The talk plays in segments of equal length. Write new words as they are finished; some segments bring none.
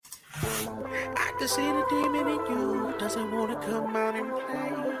can see the demon in you doesn't want to come out and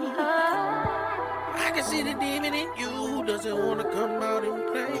play. I can see the demon in you doesn't want to come out and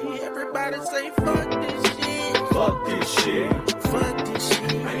play. Everybody say fuck this shit. Fuck this shit. Fuck this shit.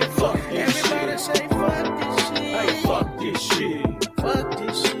 Hey, fuck this Everybody shit. say fuck this shit. Hey, fuck this shit. Fuck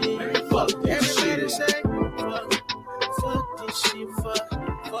this shit. Hey, fuck this Everybody shit. say fuck this shit.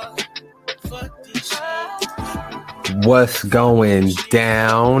 Fuck this shit. What's going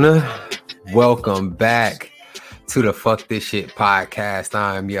down? Welcome back to the Fuck This Shit podcast.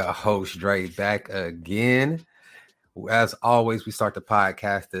 I'm your host, Dre, back again. As always, we start the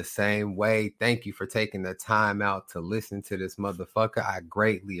podcast the same way. Thank you for taking the time out to listen to this motherfucker. I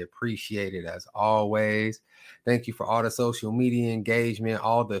greatly appreciate it as always. Thank you for all the social media engagement,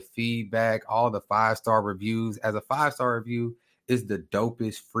 all the feedback, all the 5-star reviews. As a 5-star review is the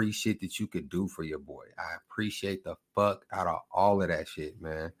dopest free shit that you could do for your boy. I appreciate the fuck out of all of that shit,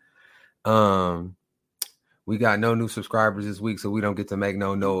 man. We got no new subscribers this week, so we don't get to make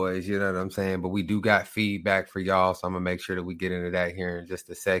no noise, you know what I'm saying? But we do got feedback for y'all, so I'm gonna make sure that we get into that here in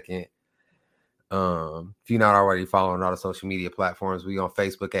just a second. If you're not already following all the social media platforms, we on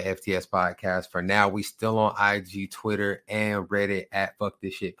Facebook at FTS Podcast. For now, we still on IG, Twitter, and Reddit at Fuck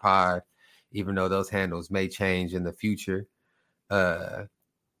This Shit Pod, even though those handles may change in the future.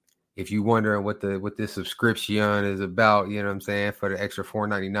 If you're wondering what this subscription is about, you know what I'm saying? For the extra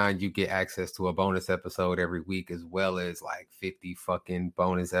 $4.99, you get access to a bonus episode every week, as well as like 50 fucking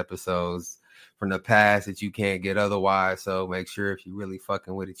bonus episodes from the past that you can't get otherwise. So make sure if you really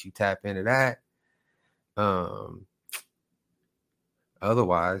fucking with it, you tap into that.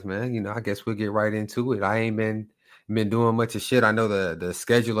 Otherwise, man, you know, I guess we'll get right into it. I ain't been doing much of shit. I know the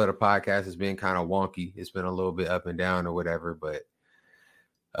schedule of the podcast has been kind of wonky. It's been a little bit up and down or whatever, but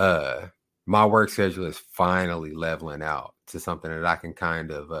my work schedule is finally leveling out to something that I can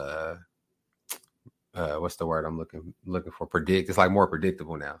kind of what's the word I'm looking for? Predict. It's like more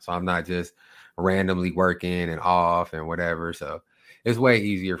predictable now. So I'm not just randomly working and off and whatever. So it's way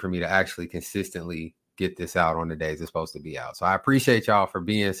easier for me to actually consistently get this out on the days it's supposed to be out. So I appreciate y'all for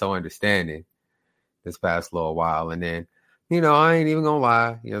being so understanding this past little while. And then, you know, I ain't even gonna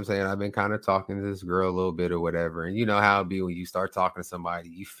lie. You know what I'm saying? I've been kind of talking to this girl a little bit or whatever. And you know how it be when you start talking to somebody,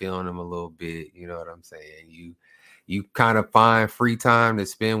 you feeling them a little bit. You know what I'm saying? You kind of find free time to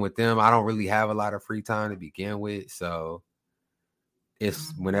spend with them. I don't really have a lot of free time to begin with. So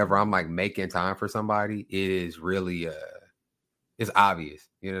it's whenever I'm like making time for somebody, it is really, it's obvious.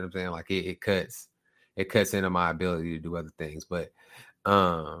 You know what I'm saying? Like it cuts into my ability to do other things. But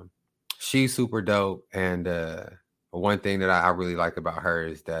she's super dope. And one thing that I really like about her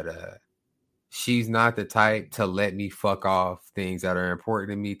is that she's not the type to let me fuck off things that are important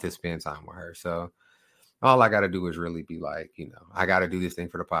to me to spend time with her. So all I got to do is really be like, you know, I got to do this thing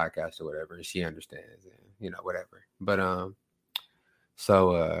for the podcast or whatever. And she understands, and, you know, whatever. But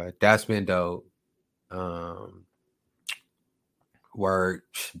so that's been dope. Work,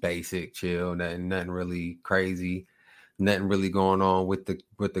 basic, chill, nothing really crazy. Nothing really going on with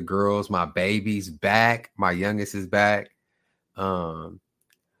the girls. My baby's back. My youngest is back. I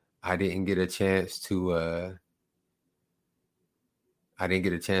didn't get a chance to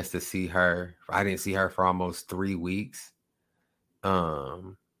see her. I didn't see her for almost 3 weeks.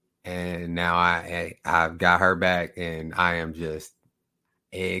 And now I've got her back and I am just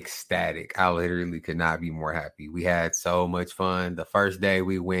ecstatic. I literally could not be more happy. We had so much fun. The first day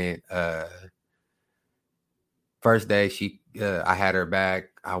we went, I had her back.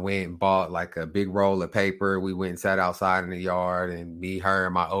 I went and bought like a big roll of paper. We went and sat outside in the yard, and me, her,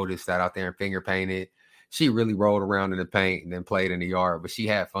 and my oldest sat out there and finger painted. She really rolled around in the paint and then played in the yard, but she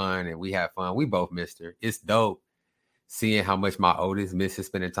had fun and we had fun. We both missed her. It's dope seeing how much my oldest misses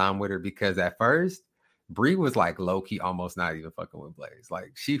spending time with her, because at first Bree was like low-key almost not even fucking with Blaze.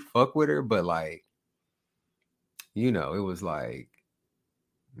 Like she fuck with her, but like, you know, it was like,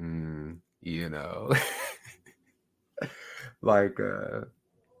 you know, like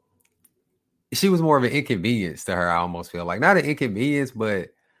she was more of an inconvenience to her. I almost feel like not an inconvenience, but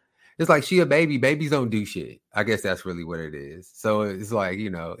it's like she a baby. Babies don't do shit. I guess that's really what it is. So it's like,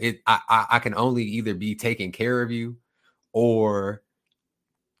 you know, I can only either be taking care of you or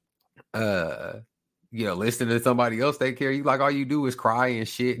you know, listening to somebody else take care of you. Like all you do is cry and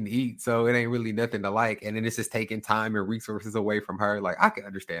shit and eat. So it ain't really nothing to like. And then it's just taking time and resources away from her. Like I can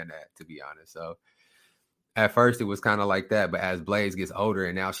understand that, to be honest. So at first it was kind of like that, but as Blaze gets older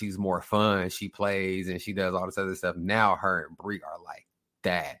and now she's more fun, she plays and she does all this other stuff. Now her and Bree are like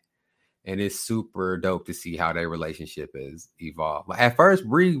that. And it's super dope to see how their relationship has evolved. Like at first,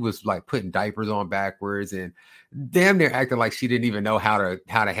 Bree was like putting diapers on backwards and damn near acting like she didn't even know how to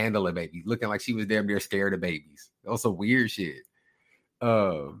handle a baby, looking like she was damn near scared of babies. That was some weird shit.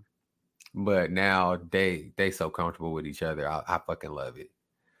 But now they so comfortable with each other. I fucking love it.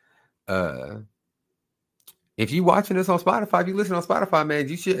 If you watching this on Spotify, if you listen on Spotify, man,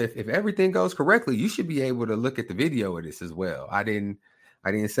 you should, if everything goes correctly, you should be able to look at the video of this as well. I didn't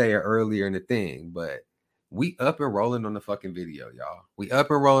say it earlier in the thing, but we up and rolling on the fucking video, y'all. We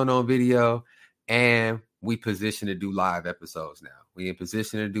up and rolling on video, and we position to do live episodes now. We in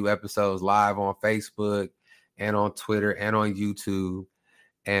position to do episodes live on Facebook and on Twitter and on YouTube.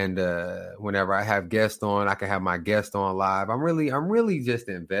 And whenever I have guests on, I can have my guest on live. I'm really just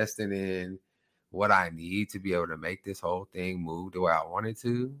investing in what I need to be able to make this whole thing move the way I want it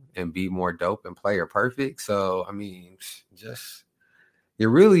to and be more dope and player perfect. So, I mean, this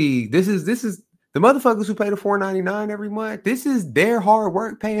is the motherfuckers who pay the $4.99 every month. This is their hard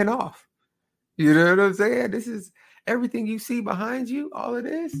work paying off. You know what I'm saying? This is everything you see behind you, all of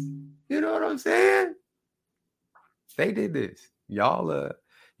this. You know what I'm saying? They did this. Y'all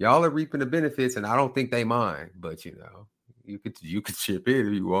are reaping the benefits, and I don't think they mind, but you know, you could chip in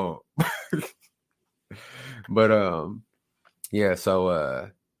if you want. But yeah, so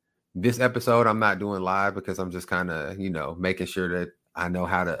this episode I'm not doing live because I'm just kind of, you know, making sure that I know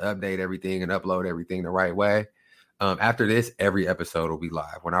how to update everything and upload everything the right way. After this, every episode will be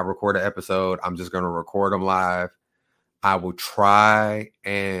live. When I record an episode, I'm just going to record them live. I will try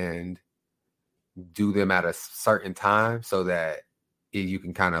and do them at a certain time so that you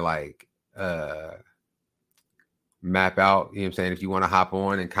can kind of like map out, you know what I'm saying? If you want to hop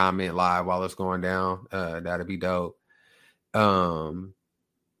on and comment live while it's going down, that'd be dope. And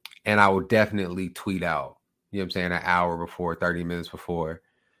I will definitely tweet out, you know what I'm saying, an hour before, 30 minutes before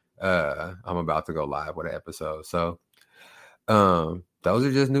I'm about to go live with an episode. So those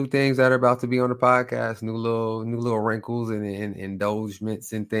are just new things that are about to be on the podcast, new little wrinkles and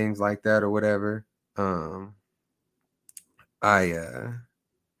indulgements and things like that or whatever.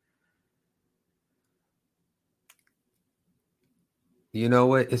 You know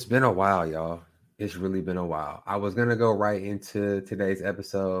what? It's been a while, y'all. It's really been a while. I was going to go right into today's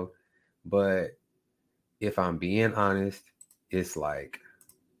episode, but if I'm being honest, it's like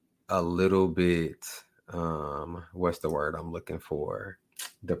a little bit, what's the word I'm looking for?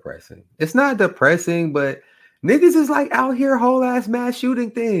 Depressing. It's not depressing, but niggas is like out here whole ass mass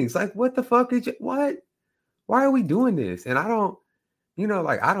shooting things. Like, what the fuck what? Why are we doing this? And I don't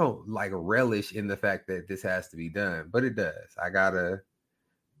like relish in the fact that this has to be done, but it does. I gotta,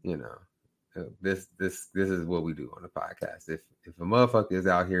 you know, this is what we do on the podcast. If a motherfucker is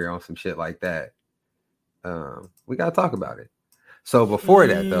out here on some shit like that, we gotta talk about it. So before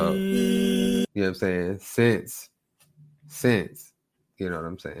that though, you know what I'm saying? Since, you know what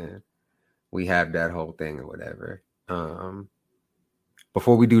I'm saying, we have that whole thing or whatever.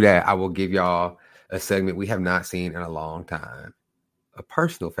 Before we do that, I will give y'all a segment we have not seen in a long time. A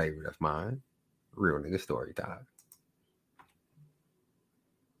personal favorite of mine, Real Nigga Story Time.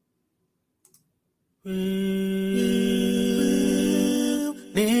 Real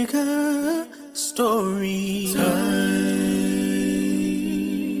Nigga Story Time.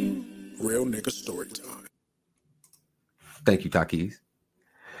 Real Nigga Story Time. Thank you, Takis.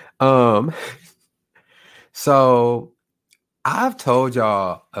 So I've told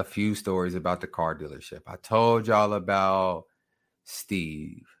y'all a few stories about the car dealership. I told y'all about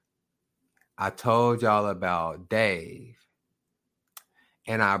Steve. I told y'all about Dave.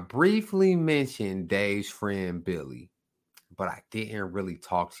 And I briefly mentioned Dave's friend Billy, but I didn't really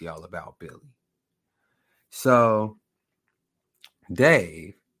talk to y'all about Billy. So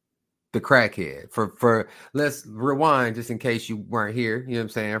Dave, the crackhead, for let's rewind just in case you weren't here, you know what I'm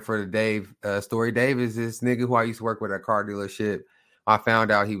saying, for the Dave story. Dave is this nigga who I used to work with at a car dealership. I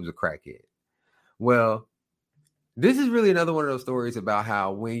found out he was a crackhead. Well, this is really another one of those stories about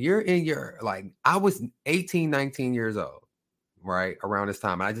how when you're in your, like, I was 18, 19 years old, right? Around this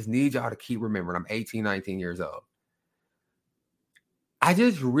time. I just need y'all to keep remembering I'm 18, 19 years old. I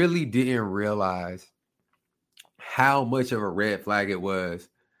just really didn't realize how much of a red flag it was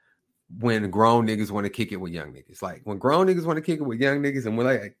when grown niggas want to kick it with young niggas. Like, when grown niggas want to kick it with young niggas and when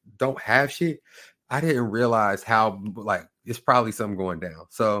they don't have shit, I didn't realize how, like, it's probably something going down.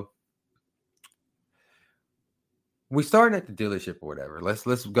 So we started at the dealership or whatever.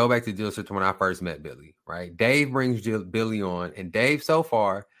 Let's go back to the dealership to when I first met Billy, right? Dave brings Billy on, and Dave so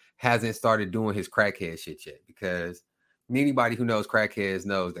far hasn't started doing his crackhead shit yet, because anybody who knows crackheads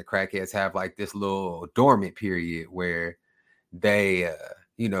knows that crackheads have like this little dormant period where they,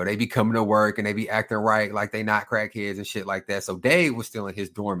 you you know, they be coming to work and they be acting right like they not crackheads and shit like that. So Dave was still in his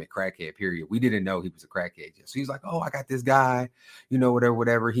dormant crackhead period. We didn't know he was a crackhead yet. So he's like, oh, I got this guy, you know,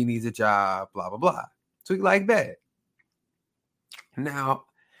 whatever. He needs a job, blah, blah, blah. So he like that. Now,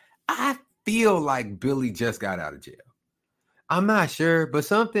 I feel like Billy just got out of jail. I'm not sure, but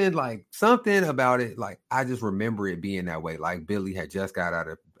something about it, like I just remember it being that way. Like Billy had just got out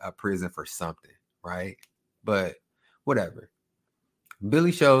of prison for something, right? But whatever.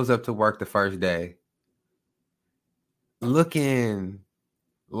 Billy shows up to work the first day looking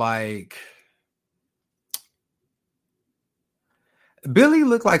like Billy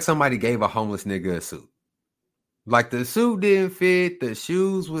looked like somebody gave a homeless nigga a suit. Like the suit didn't fit, the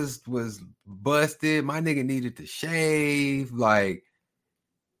shoes was busted. My nigga needed to shave. Like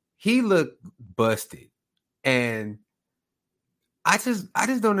he looked busted. And I just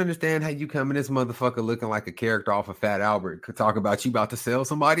don't understand how you come in this motherfucker looking like a character off of Fat Albert could talk about you about to sell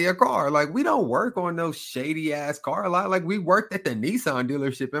somebody a car. Like we don't work on no shady ass car lot. Like we worked at the Nissan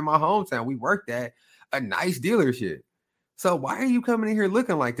dealership in my hometown. We worked at a nice dealership. So why are you coming in here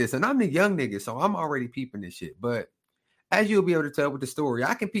looking like this? And I'm the young nigga, so I'm already peeping this shit. But as you'll be able to tell with the story,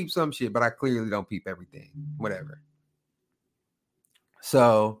 I can peep some shit, but I clearly don't peep everything. Whatever.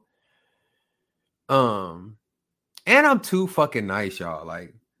 So, and I'm too fucking nice, y'all.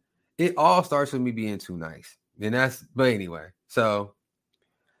 Like, it all starts with me being too nice. And but anyway. So,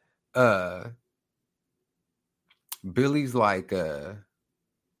 Billy's like,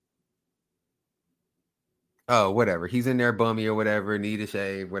 oh, whatever. He's in there bummy or whatever, need a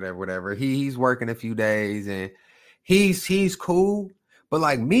shave, whatever. He's working a few days and he's cool. But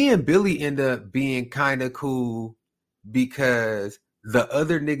like me and Billy end up being kind of cool because the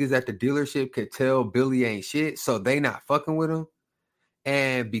other niggas at the dealership could tell Billy ain't shit, so they not fucking with him.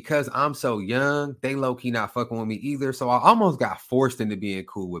 And because I'm so young, they low-key not fucking with me either. So I almost got forced into being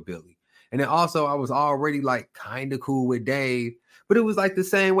cool with Billy. And then also I was already like kind of cool with Dave. But it was like the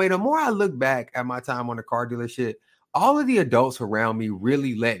same way. The more I look back at my time on the car dealership, all of the adults around me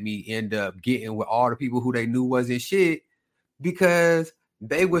really let me end up getting with all the people who they knew wasn't shit because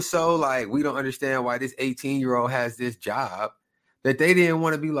they were so like, we don't understand why this 18-year-old has this job, that they didn't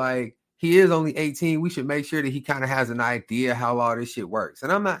want to be like, he is only 18. We should make sure that he kind of has an idea how all this shit works.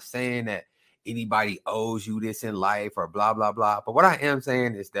 And I'm not saying that anybody owes you this in life or blah, blah, blah. But what I am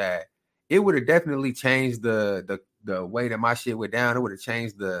saying is that it would have definitely changed the way that my shit went down. It would have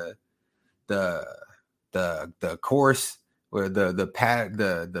changed the course or the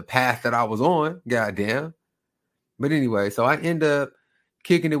path that I was on. Goddamn. But anyway, so I end up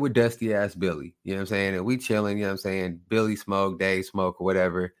kicking it with dusty ass Billy. You know what I'm saying? And we chilling, you know what I'm saying? Billy smoke, Dave smoke, or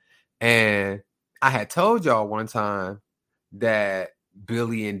whatever. And I had told y'all one time that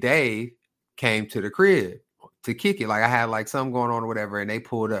Billy and Dave came to the crib to kick it. Like I had like something going on or whatever, and they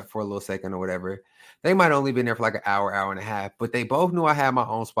pulled up for a little second or whatever. They might only been there for like an hour and a half, but they both knew I had my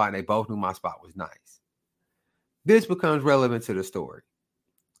own spot and they both knew my spot was nice. This becomes relevant to the story.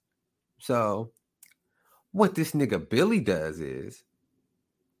 So what this nigga Billy does is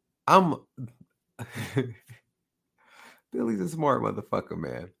Billy's a smart motherfucker,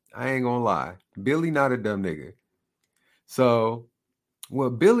 man. I ain't gonna lie. Billy not a dumb nigga. So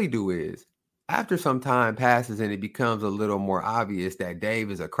what Billy do is, after some time passes and it becomes a little more obvious that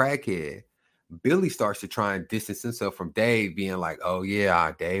Dave is a crackhead, Billy starts to try and distance himself from Dave, being like, oh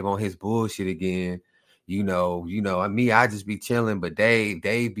yeah, Dave on his bullshit again. You know, I just be chilling, but Dave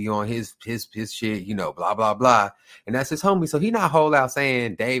be on his shit, you know, blah, blah, blah. And that's his homie. So he not whole out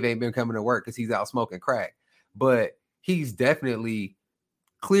saying Dave ain't been coming to work because he's out smoking crack. But he's definitely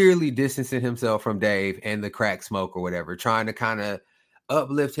clearly distancing himself from Dave and the crack smoke or whatever, trying to kind of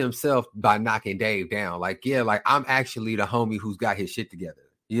uplift himself by knocking Dave down. Like, yeah, like I'm actually the homie who's got his shit together.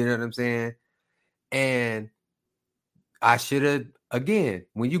 You know what I'm saying? And I should have, again,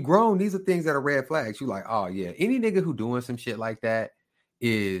 when you grown, these are things that are red flags. You like, oh yeah, any nigga who doing some shit like that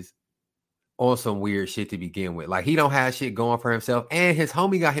is on some weird shit to begin with. Like he don't have shit going for himself, and his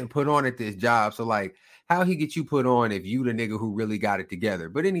homie got him put on at this job. So like, how he get you put on if you the nigga who really got it together?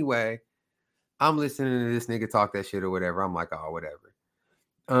 But anyway, I'm listening to this nigga talk that shit or whatever. I'm like, oh, whatever.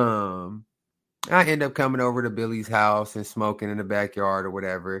 I end up coming over to Billy's house and smoking in the backyard or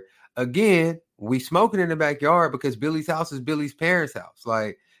whatever. Again, we smoking in the backyard because Billy's house is Billy's parents' house.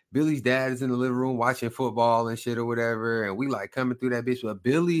 Like Billy's dad is in the living room watching football and shit or whatever. And we like coming through that bitch. But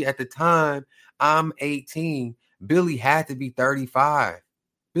Billy at the time, I'm 18. Billy had to be 35.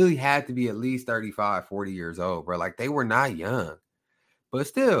 Billy had to be at least 35, 40 years old, bro. Like they were not young. But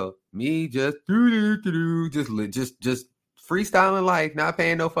still, me just freestyling life, not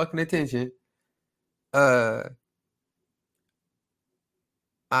paying no fucking attention.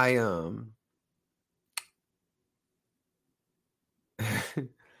 My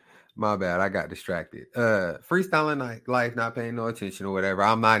bad, I got distracted. Freestyling life, not paying no attention or whatever.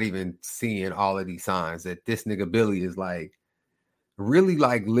 I'm not even seeing all of these signs that this nigga Billy is like really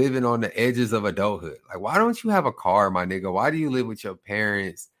like living on the edges of adulthood. Like, why don't you have a car, my nigga? Why do you live with your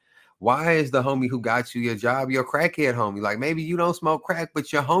parents? Why is the homie who got you your job your crackhead homie? Like, maybe you don't smoke crack,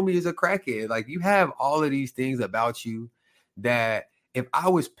 but your homie is a crackhead. Like, you have all of these things about you that if I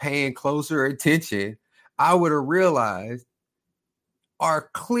was paying closer attention, I would have realized are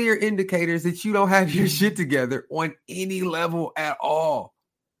clear indicators that you don't have your shit together on any level at all.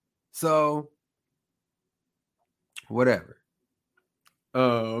 So, whatever.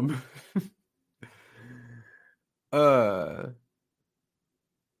 So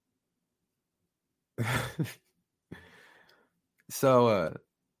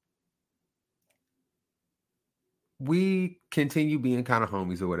we continue being kind of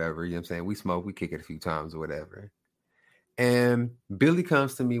homies or whatever, you know what I'm saying? We smoke, we kick it a few times or whatever. And Billy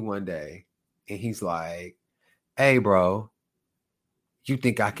comes to me one day and he's like, "Hey, bro, you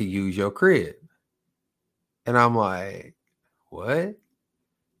think I could use your crib?" And I'm like, "What?"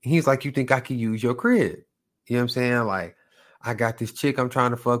 He's like, "You think I could use your crib?" You know what I'm saying? Like, I got this chick I'm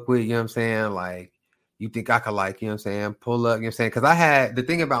trying to fuck with, you know what I'm saying? Like, you think I could, like, you know what I'm saying, pull up, you know what I'm saying? Because I had, the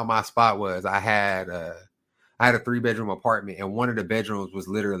thing about my spot was I had a 3-bedroom apartment, and one of the bedrooms was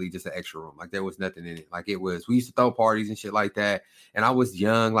literally just an extra room. Like, there was nothing in it. Like, it was, we used to throw parties and shit like that. And I was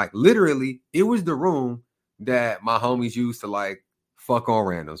young. Like, literally, it was the room that my homies used to, like, fuck on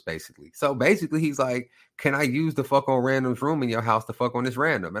randoms, basically. So basically, he's like, "Can I use the fuck on randoms room in your house to fuck on this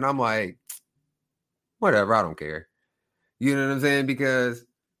random?" And I'm like, whatever, I don't care. You know what I'm saying? Because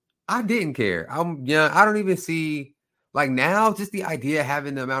I didn't care. I'm young. I don't even see, like, now, just the idea of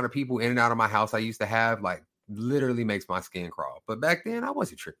having the amount of people in and out of my house I used to have, like, literally makes my skin crawl. But back then I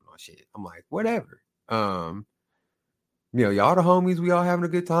wasn't tripping on shit. I'm like, whatever. Y'all the homies, we all having a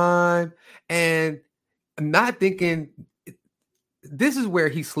good time. And I'm not thinking, this is where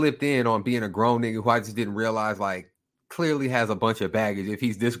he slipped in on being a grown nigga who I just didn't realize, like, clearly has a bunch of baggage if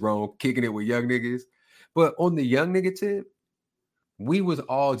he's this grown, kicking it with young niggas. But on the young nigga tip, we was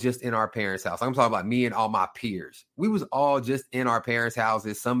all just in our parents' house. I'm talking about me and all my peers. We was all just in our parents'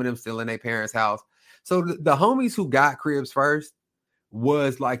 houses. Some of them still in their parents' house. So the homies who got cribs first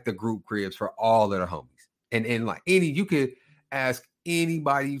was like the group cribs for all of the homies. And like you could ask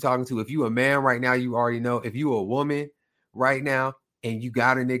anybody you talking to. If you a man right now, you already know. If you a woman right now and you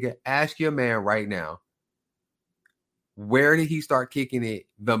got a nigga, ask your man right now, where did he start kicking it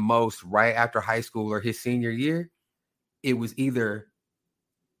the most right after high school or his senior year? It was either,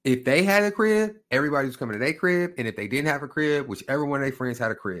 if they had a crib, everybody was coming to their crib. And if they didn't have a crib, whichever one of their friends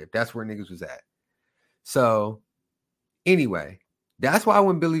had a crib, that's where niggas was at. So anyway, that's why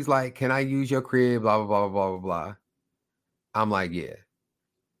when Billy's like, "Can I use your crib?" Blah, blah, blah, blah, blah, blah. I'm like, yeah.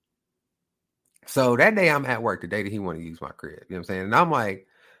 So that day I'm at work, the day that he wanted to use my crib. You know what I'm saying? And I'm like,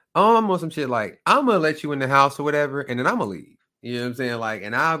 I'm on some shit like, I'm going to let you in the house or whatever. And then I'm going to leave. You know what I'm saying? Like,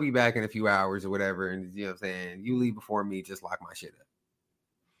 and I'll be back in a few hours or whatever. And you know what I'm saying? You leave before me, just lock my shit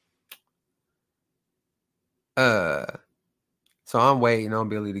up. So I'm waiting on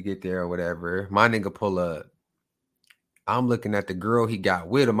Billy to get there or whatever. My nigga pull up. I'm looking at the girl he got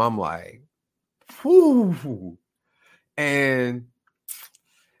with him. I'm like, whoo. And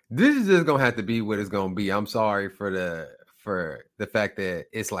this is just gonna have to be what it's gonna be. I'm sorry for the fact that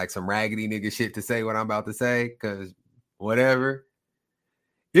it's like some raggedy nigga shit to say what I'm about to say, because whatever.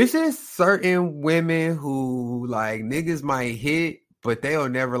 It's just certain women who, like, niggas might hit, but they'll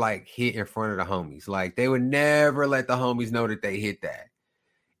never like hit in front of the homies. Like, they would never let the homies know that they hit that.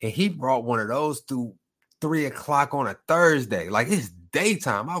 And he brought one of those through 3:00 on a Thursday. Like, it's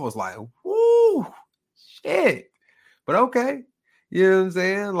daytime. I was like, woo, shit. But okay. You know what I'm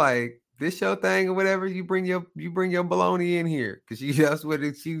saying? Like, this your thing or whatever. You bring your baloney in here. Cause that's what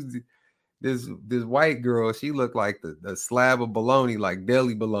it, she was, this white girl, she looked like the slab of bologna, like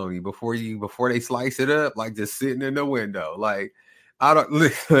deli bologna before they slice it up, like just sitting in the window. Like, I don't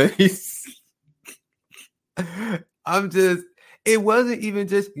listen. It wasn't even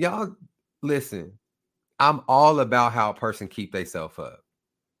just, y'all listen. I'm all about how a person keep themselves up.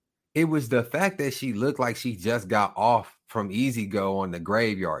 It was the fact that she looked like she just got off from Easy Go on the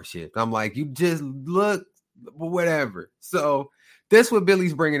graveyard shit. I'm like, you just look whatever. So that's what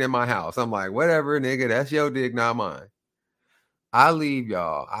Billy's bringing in my house. I'm like, whatever, nigga, that's your dick, not mine. I leave,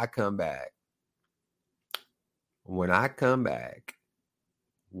 y'all. I come back. When I come back,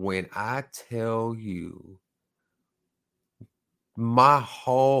 when I tell you my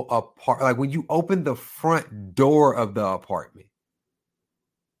whole apartment, like when you open the front door of the apartment,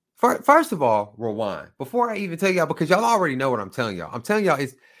 First of all, rewind. Before I even tell y'all, because y'all already know what I'm telling y'all. I'm telling y'all,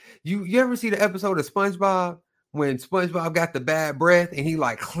 is you ever see the episode of SpongeBob when SpongeBob got the bad breath and he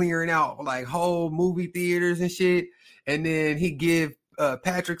like clearing out like whole movie theaters and shit, and then he give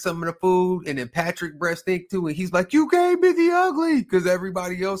Patrick some of the food, and then Patrick breath stink too, and he's like, "You gave me the ugly," because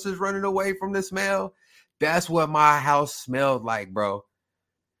everybody else is running away from the smell. That's what my house smelled like, bro.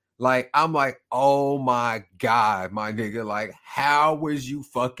 Like, I'm like, oh my God, my nigga. Like, how was you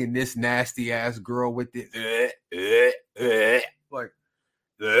fucking this nasty ass girl with it? Like,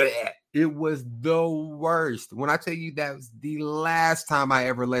 it was the worst. When I tell you that was the last time I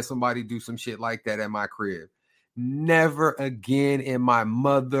ever let somebody do some shit like that at my crib. Never again in my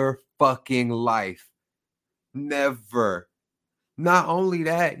motherfucking life. Never. Not only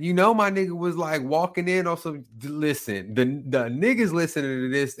that, you know, my nigga was like walking in on some. Listen, the niggas listening to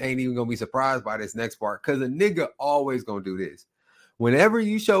this ain't even gonna be surprised by this next part, because a nigga always gonna do this. Whenever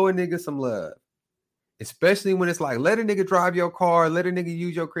you show a nigga some love, especially when it's like, let a nigga drive your car, let a nigga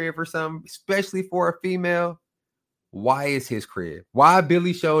use your crib for something, especially for a female. Why is his crib? Why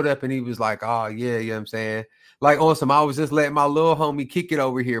Billy showed up and he was like, oh yeah, you know what I'm saying? Like on some, I was just letting my little homie kick it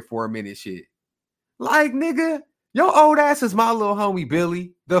over here for a minute shit. Like, nigga, your old ass is my little homie,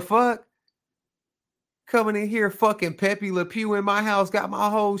 Billy. The fuck? Coming in here fucking Pepe Le Pew in my house, got my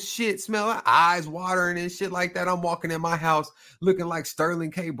whole shit smelling, eyes watering and shit like that. I'm walking in my house looking like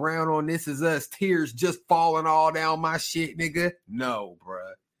Sterling K. Brown on This Is Us, tears just falling all down my shit, nigga. No,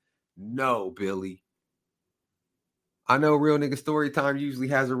 bruh. No, Billy. I know Real Nigga Story Time usually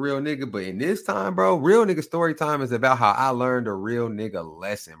has a real nigga, but in this time, bro, Real Nigga Story Time is about how I learned a real nigga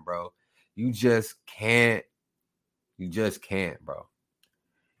lesson, bro. You just can't, bro.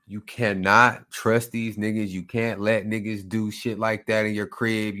 You cannot trust these niggas. You can't let niggas do shit like that in your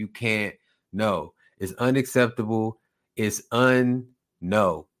crib. You can't. No, it's unacceptable. It's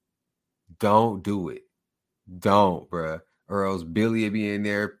no. Don't do it. Don't, bruh. Or else Billy would be in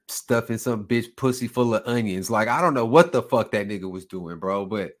there stuffing some bitch pussy full of onions. Like, I don't know what the fuck that nigga was doing, bro.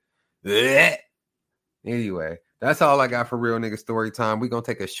 But anyway, that's all I got for Real Nigga Story Time. We're going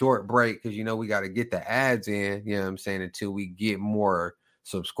to take a short break because, you know, we got to get the ads in, you know what I'm saying, until we get more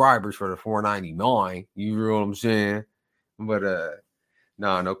subscribers for the $4.99. You know what I'm saying? But,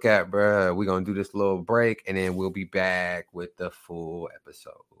 no cap, bro. We're going to do this little break and then we'll be back with the full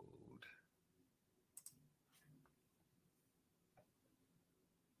episode.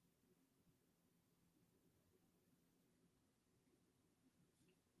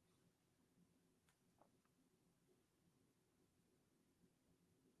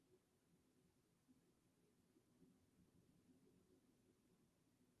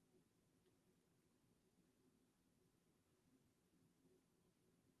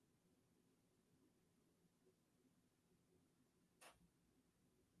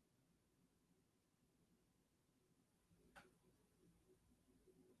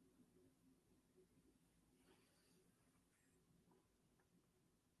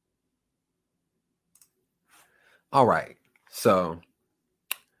 All right. So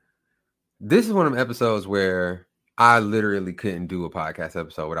this is one of the episodes where I literally couldn't do a podcast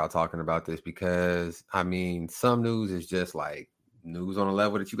episode without talking about this because, I mean, some news is just like news on a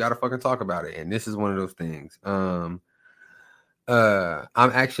level that you got to fucking talk about it. And this is one of those things. I'm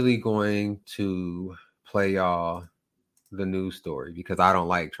actually going to play y'all the news story because I don't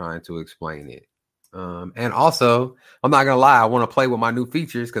like trying to explain it. And also, I'm not going to lie, I want to play with my new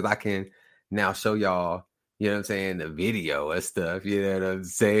features because I can now show y'all, you know what I'm saying, the video and stuff, you know what I'm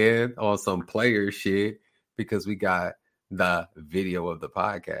saying, on some player shit because we got the video of the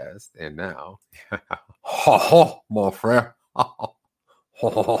podcast. And now, my friend,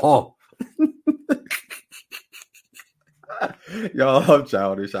 y'all, I'm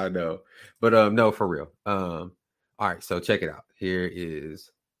childish, I know. But no, for real. All right, so check it out. Here is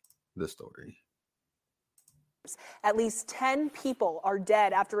the story. At least 10 people are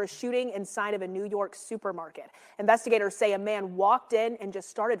dead after a shooting inside of a New York supermarket. Investigators say a man walked in and just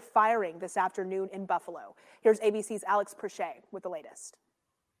started firing this afternoon in Buffalo. Here's ABC's Alex Perche with the latest.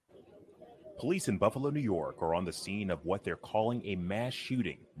 Police in Buffalo, New York are on the scene of what they're calling a mass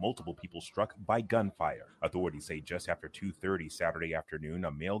shooting. Multiple people struck by gunfire. Authorities say just after 2:30 Saturday afternoon,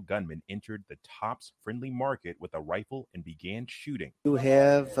 a male gunman entered the Tops Friendly Market with a rifle and began shooting. You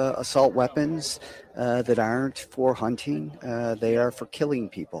have assault weapons that aren't for hunting. They are for killing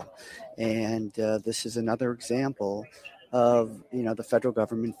people. And this is another example of, the federal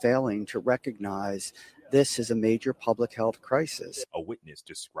government failing to recognize this is a major public health crisis. A witness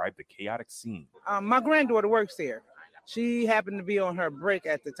described the chaotic scene. My granddaughter works there. She happened to be on her break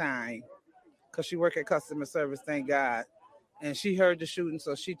at the time because she worked at customer service, thank God. and she heard the shooting,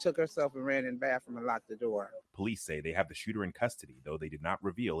 so she took herself and ran in the bathroom and locked the door. Police say they have the shooter in custody, though they did not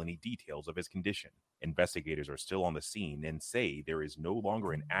reveal any details of his condition. Investigators are still on the scene and say there is no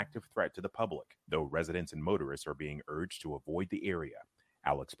longer an active threat to the public, though residents and motorists are being urged to avoid the area.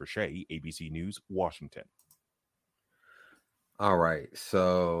 Alex Berche, ABC News, Washington. All right,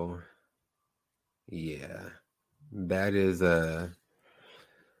 so yeah, that is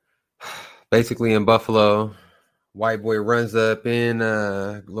basically in Buffalo. White boy runs up in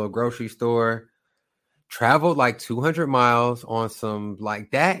a little grocery store, traveled like 200 miles on some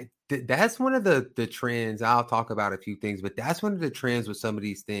like that. That's one of the trends. I'll talk about a few things, but that's one of the trends with some of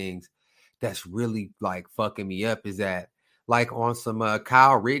these things that's really like fucking me up is that like on some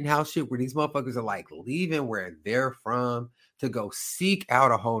Kyle Rittenhouse shit where these motherfuckers are like leaving where they're from to go seek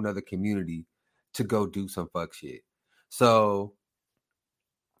out a whole nother community to go do some fuck shit. So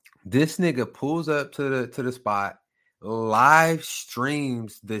this nigga pulls up to the spot, live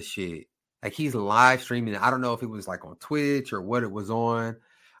streams the shit. Like he's live streaming. I don't know if it was like on Twitch or what it was on.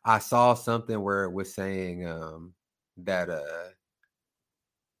 I saw something where it was saying that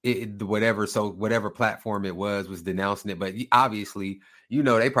whatever platform it was denouncing it. But obviously, you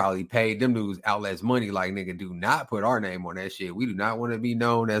know, they probably paid them news outlets money. Like, nigga, do not put our name on that shit. We do not want to be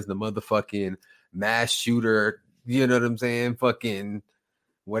known as the motherfucking mass shooter. You know what I'm saying? Fucking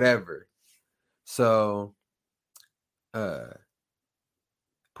whatever. So,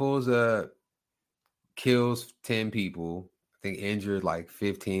 pulls up, kills 10 people. I think injured like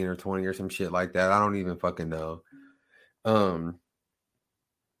 15 or 20 or some shit like that. I don't even fucking know. And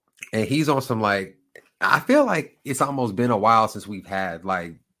he's on some like, I feel like it's almost been a while since we've had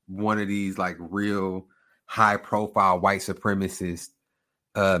like one of these like real high profile white supremacist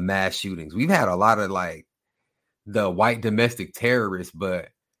mass shootings. We've had a lot of like the white domestic terrorists, but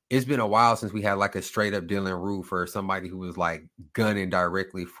it's been a while since we had like a straight up Dylan Roof or somebody who was like gunning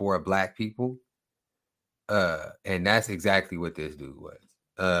directly for black people. And that's exactly what this dude was.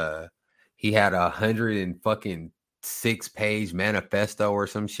 He had 106-page manifesto or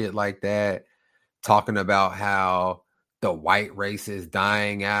some shit like that, talking about how the white race is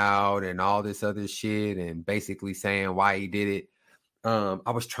dying out and all this other shit, and basically saying why he did it.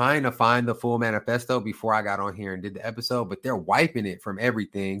 I was trying to find the full manifesto before I got on here and did the episode, but they're wiping it from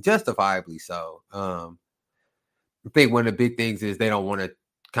everything, justifiably so. I think one of the big things is they don't want to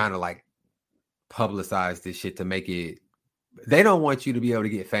kind of like publicize this shit to make it. They don't want you to be able to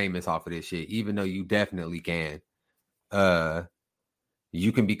get famous off of this shit, even though you definitely can.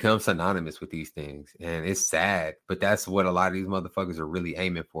 You can become synonymous with these things, and it's sad, but that's what a lot of these motherfuckers are really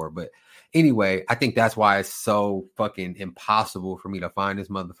aiming for. But anyway, I think that's why it's so fucking impossible for me to find this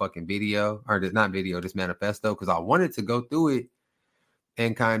motherfucking video, or not video, this manifesto, because I wanted to go through it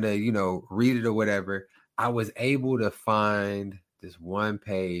and kind of, you know, read it or whatever. I was able to find this one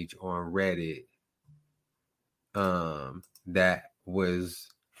page on Reddit that was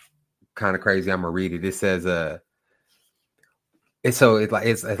kind of crazy. I'm gonna read it. It says it's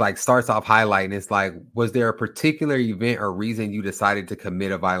like starts off highlighting. It's like, was there a particular event or reason you decided to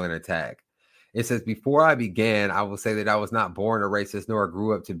commit a violent attack? It says, before I began, I will say that I was not born a racist nor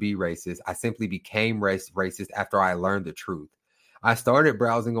grew up to be racist. I simply became racist after I learned the truth. I started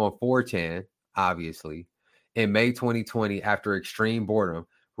browsing on 4chan, obviously, in May 2020 after extreme boredom.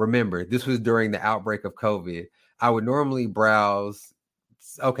 Remember, this was during the outbreak of COVID. I would normally browse.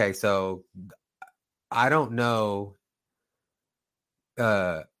 Okay, so I don't know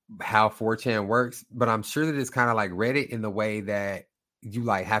how 4chan works, but I'm sure that it's kind of like Reddit in the way that you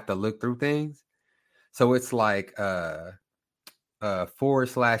like have to look through things. So it's like /k/.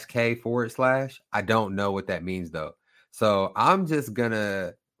 I don't know what that means though. So I'm just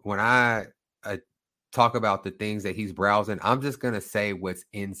gonna, when I talk about the things that he's browsing, I'm just gonna say what's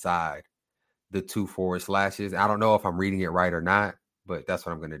inside the 2 /. I don't know if I'm reading it right or not, but that's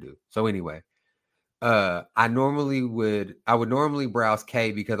what I'm gonna do. So anyway, I would normally browse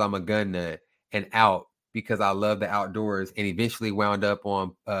K because I'm a gun nut, and out because I love the outdoors, and eventually wound up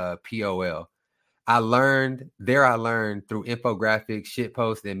on POL. I learned through infographics, shit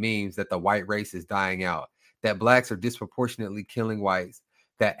posts, and memes that the white race is dying out, that blacks are disproportionately killing whites,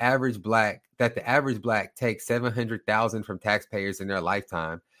 that the average black takes $700,000 from taxpayers in their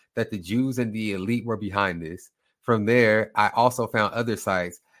lifetime, that the Jews and the elite were behind this. From there, I also found other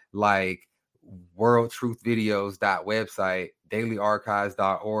sites like worldtruthvideos.website,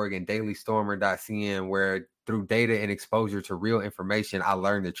 dailyarchives.org, and dailystormer.cn, where through data and exposure to real information, I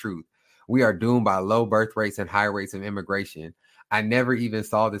learned the truth. We are doomed by low birth rates and high rates of immigration. I never even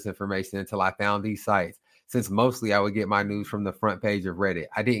saw this information until I found these sites. since mostly I would get my news from the front page of Reddit.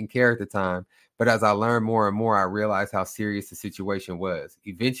 I didn't care at the time, but as I learned more and more, I realized how serious the situation was.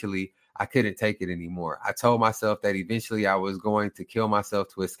 Eventually, I couldn't take it anymore. I told myself that eventually I was going to kill myself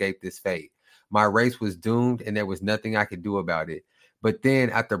to escape this fate. My race was doomed and there was nothing I could do about it. But then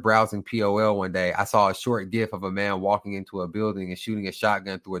after browsing POL one day, I saw a short gif of a man walking into a building and shooting a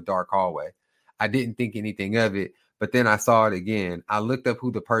shotgun through a dark hallway. I didn't think anything of it, but then I saw it again. I looked up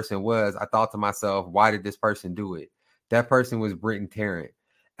who the person was. I thought to myself, why did this person do it? That person was Britton Tarrant.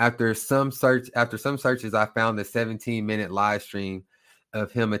 After some searches, I found the 17-minute live stream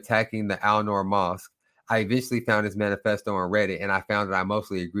of him attacking the Al-Noor Mosque. I eventually found his manifesto on Reddit, and I found that I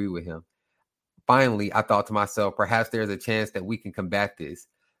mostly agree with him. Finally, I thought to myself, perhaps there's a chance that we can combat this.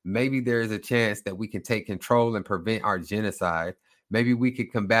 Maybe there is a chance that we can take control and prevent our genocide. Maybe we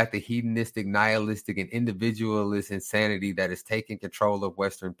could combat the hedonistic, nihilistic, and individualist insanity that is taking control of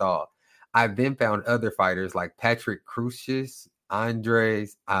Western thought. I then found other fighters like Patrick Crucius,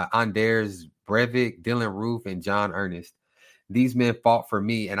 Anders Breivik, Dylan Roof, and John Ernest. These men fought for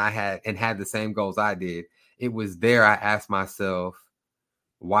me, and had the same goals I did. It was there I asked myself,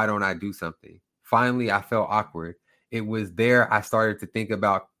 why don't I do something? Finally, I felt awkward. It was there I started to think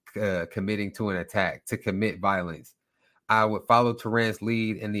about committing to an attack, to commit violence. I would follow Tarrant's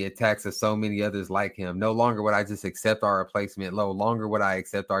lead in the attacks of so many others like him. No longer would I just accept our replacement. No longer would I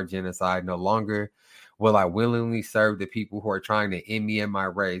accept our genocide. No longer will I willingly serve the people who are trying to end me and my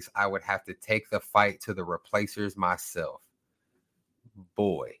race. I would have to take the fight to the replacers myself.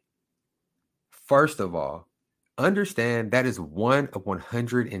 Boy, first of all, understand that is one of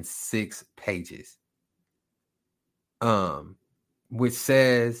 106 pages, which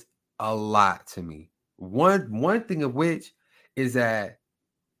says a lot to me. One thing of which is that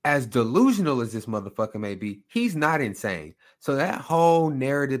as delusional as this motherfucker may be, he's not insane. So that whole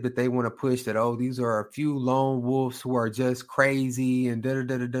narrative that they want to push that, oh, these are a few lone wolves who are just crazy and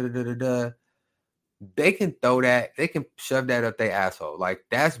da-da-da-da-da-da-da, they can throw that, they can shove that up their asshole. Like,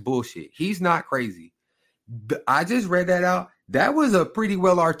 that's bullshit. He's not crazy. I just read that out. That was a pretty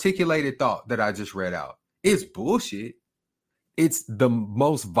well articulated thought that I just read out. It's bullshit. It's the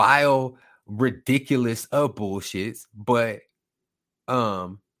most vile, ridiculous of bullshits, but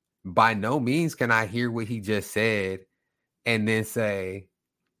by no means can I hear what he just said and then say,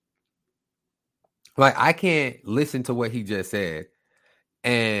 like, I can't listen to what he just said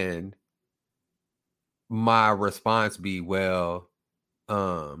and my response be, well,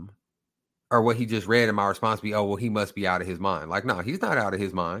 or what he just read and my response be, oh, well, he must be out of his mind. Like, no, he's not out of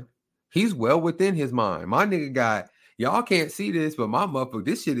his mind. He's well within his mind. My nigga got, y'all can't see this, but my motherfucker,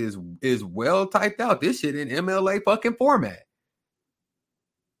 this shit is well typed out. This shit in MLA fucking format.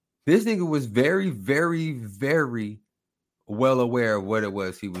 This nigga was very, very, very well aware of what it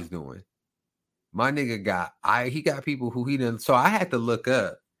was he was doing. My nigga got, he got people who he didn't, so I had to look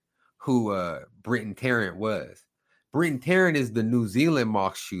up who Britton Tarrant was. Britton Tarrant is the New Zealand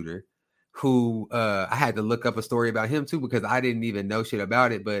mosque shooter who I had to look up a story about him too because I didn't even know shit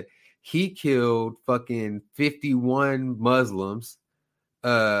about it, but he killed fucking 51 Muslims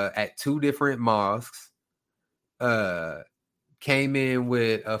at 2 different mosques, came in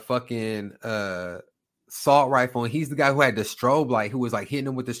with a fucking assault rifle, and he's the guy who had the strobe light, who was like hitting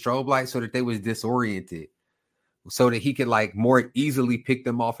them with the strobe light so that they was disoriented, so that he could like more easily pick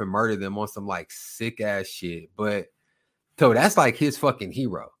them off and murder them on some like sick ass shit. But so that's like his fucking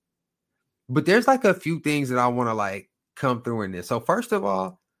hero. But there's like a few things that I want to like come through in this. So first of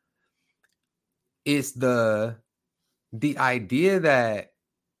all, it's the idea that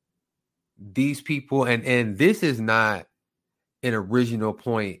these people, and this is not an original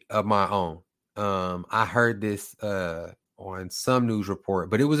point of my own. I heard this on some news report,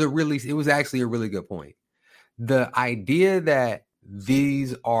 but it was actually a really good point. The idea that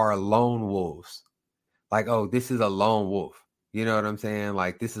these are lone wolves, like, oh, this is a lone wolf. You know what I'm saying?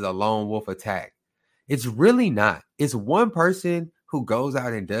 Like, this is a lone wolf attack. It's really not. It's one person who goes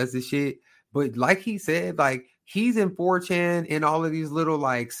out and does this shit. But like he said, like, he's in 4chan and all of these little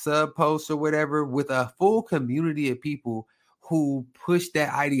like sub posts or whatever with a full community of people who push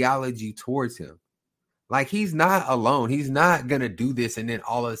that ideology towards him. Like, he's not alone. He's not going to do this and then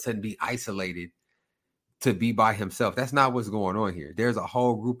all of a sudden be isolated to be by himself. That's not what's going on here. There's a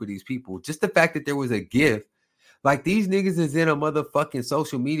whole group of these people. Just the fact that there was a GIF, like, these niggas is in a motherfucking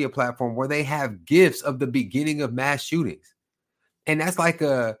social media platform where they have GIFs of the beginning of mass shootings. And that's like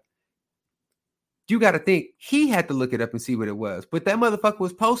you got to think he had to look it up and see what it was. But that motherfucker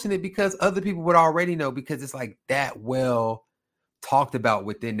was posting it because other people would already know, because it's like that well talked about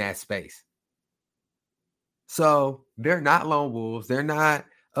within that space. So they're not lone wolves. They're not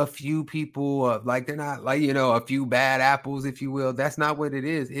a few people, like they're not like, a few bad apples, if you will. That's not what it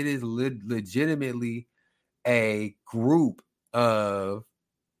is. It is legitimately a group of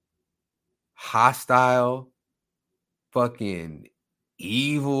hostile, fucking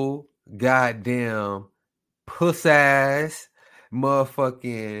evil, goddamn puss ass,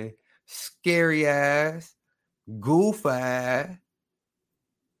 motherfucking scary ass, goof ass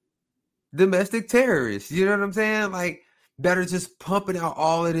domestic terrorists. You know what I'm saying? Like, that are just pumping out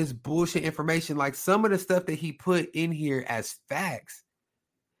all of this bullshit information. Like, some of the stuff that he put in here as facts,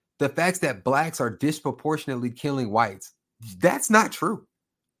 the facts that blacks are disproportionately killing whites, that's not true.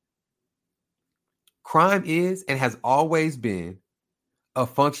 Crime is and has always been a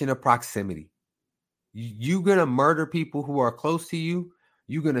function of proximity. You're going to murder people who are close to you.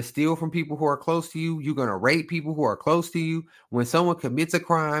 You're going to steal from people who are close to you. You're going to rape people who are close to you. When someone commits a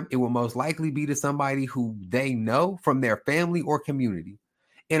crime, it will most likely be to somebody who they know from their family or community.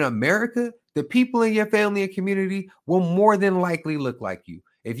 In America, the people in your family and community will more than likely look like you.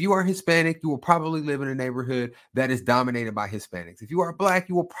 If you are Hispanic, you will probably live in a neighborhood that is dominated by Hispanics. If you are Black,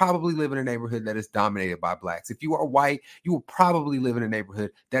 you will probably live in a neighborhood that is dominated by Blacks. If you are white, you will probably live in a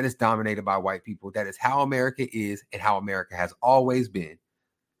neighborhood that is dominated by white people. That is how America is and how America has always been.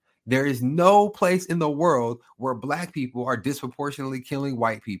 There is no place in the world where Black people are disproportionately killing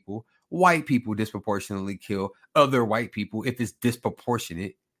white people disproportionately kill other white people if it's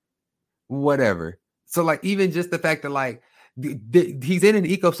disproportionate. Whatever. So, like, even just the fact that, like, he's in an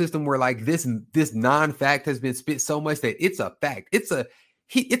ecosystem where, like, this non-fact has been spit so much that it's a fact. It's a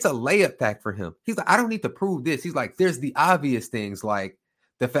layup fact for him. He's like, I don't need to prove this. He's like, there's the obvious things, like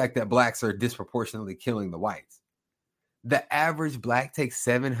the fact that blacks are disproportionately killing the whites. The average Black takes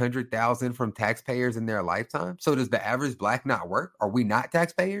 $700,000 from taxpayers in their lifetime. So does the average Black not work? Are we not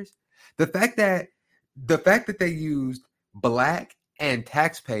taxpayers? The fact that they used Black and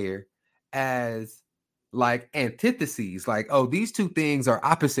taxpayer as, like, antitheses, like, oh, these two things are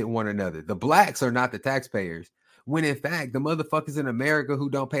opposite one another. The Blacks are not the taxpayers, when in fact the motherfuckers in America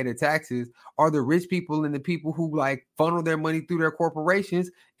who don't pay their taxes are the rich people and the people who, like, funnel their money through their corporations.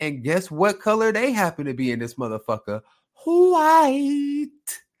 And guess what color they happen to be in this motherfucker? White.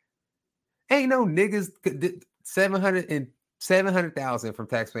 Ain't no niggas 700,000 from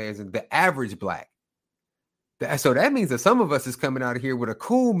taxpayers and the average Black. So that means that some of us is coming out of here with a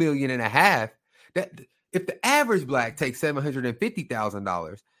cool $1.5 million. That if the average Black takes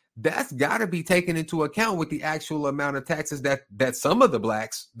 $750,000, that's got to be taken into account with the actual amount of taxes that some of the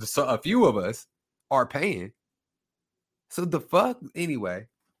Blacks, a few of us, are paying. So the fuck, anyway.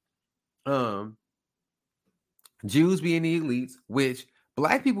 Jews being the elites, which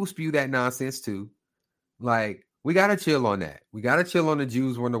Black people spew that nonsense too. Like, we gotta chill on that. We gotta chill on the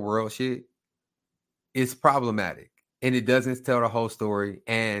Jews run the world shit. It's problematic, and it doesn't tell the whole story.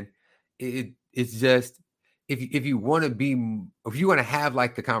 And it's just, if you want to have,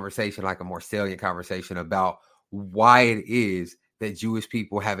 like, the conversation, like a more salient conversation about why it is that Jewish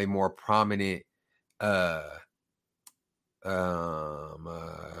people have a more prominent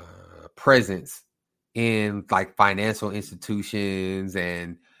presence in, like, financial institutions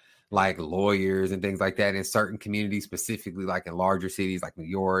and, like, lawyers and things like that in certain communities, specifically, like, in larger cities like New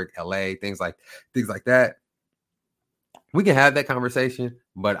York, LA, things like that. We can have that conversation,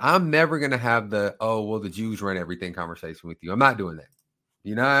 but I'm never going to have the, oh, well, the Jews run everything conversation with you. I'm not doing that.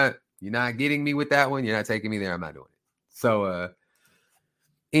 You're not getting me with that one. You're not taking me there. I'm not doing it. So,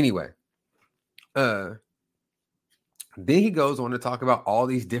 anyway, then he goes on to talk about all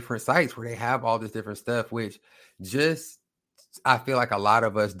these different sites where they have all this different stuff, which just, I feel like a lot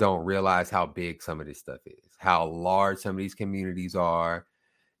of us don't realize how big some of this stuff is, how large some of these communities are,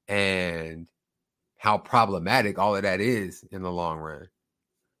 and how problematic all of that is in the long run.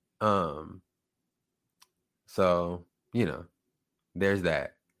 So, there's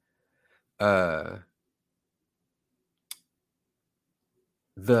that.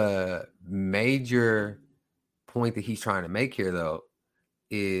 The major point that he's trying to make here, though,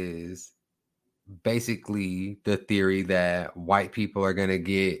 is basically the theory that white people are going to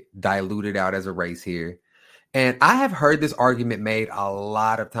get diluted out as a race here. And I have heard this argument made a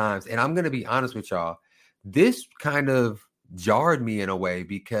lot of times. And I'm going to be honest with y'all. This kind of jarred me in a way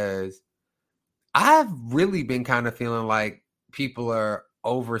because I've really been kind of feeling like people are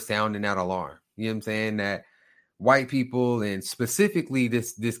over sounding that alarm. You know what I'm saying? That white people, and specifically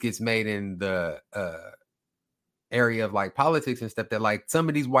this gets made in the area of, like, politics and stuff, that, like, some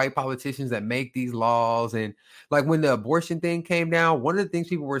of these white politicians that make these laws, and, like, when the abortion thing came down, one of the things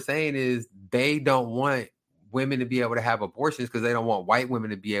people were saying is they don't want women to be able to have abortions because they don't want white women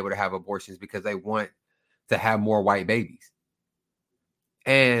to be able to have abortions because they want to have more white babies.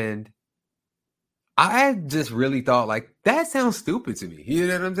 And I just really thought, like, that sounds stupid to me. You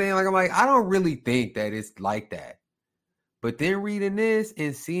know what I'm saying? Like, I'm like, I don't really think that it's like that. But then reading this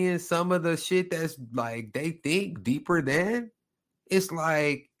and seeing some of the shit that's like they think deeper than, it's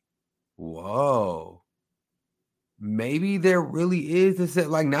like, whoa. Maybe there really is a set,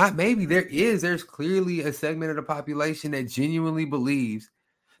 like, not maybe there is. There's clearly a segment of the population that genuinely believes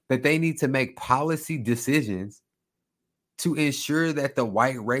that they need to make policy decisions to ensure that the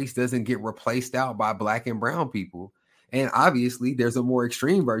white race doesn't get replaced out by black and brown people. And obviously, there's a more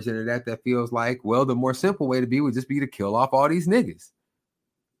extreme version of that feels like, well, the more simple way to be would just be to kill off all these niggas.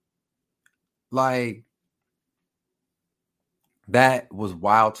 Like, that was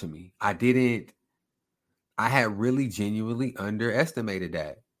wild to me. I had really genuinely underestimated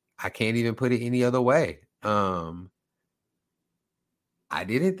that. I can't even put it any other way. I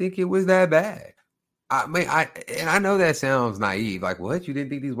didn't think it was that bad. I mean, I know that sounds naive. Like, what? You didn't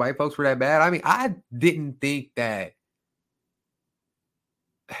think these white folks were that bad? I mean, I didn't think that.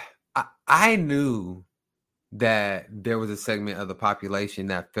 I knew that there was a segment of the population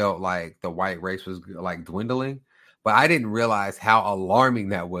that felt like the white race was like dwindling, but I didn't realize how alarming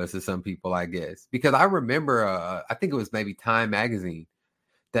that was to some people, I guess, because I remember, I think it was maybe Time Magazine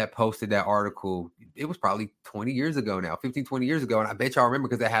that posted that article. It was probably 20 years ago now, 15, 20 years ago. And I bet y'all remember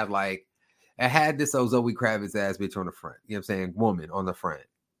because it had this Zoe Kravitz ass bitch on the front, you know what I'm saying? Woman on the front.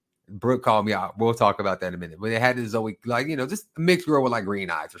 Brooke called me out. We'll talk about that in a minute. But it had this Zoe, like, you know, just a mixed girl with like green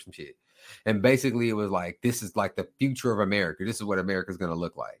eyes or some shit. And basically it was like, this is like the future of America. This is what America's going to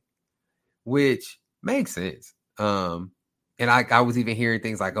look like, which makes sense. And I was even hearing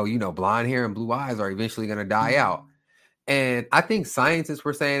things like, oh, you know, blonde hair and blue eyes are eventually going to die out. And I think scientists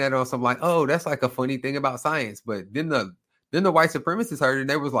were saying that on some like, oh, that's like a funny thing about science. But then the white supremacists heard it and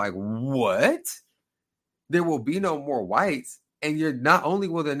they was like, what? There will be no more whites. And you're not only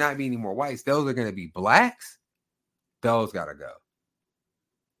will there not be any more whites, those are going to be blacks. Those gotta go.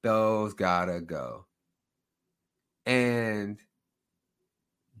 Those gotta go. And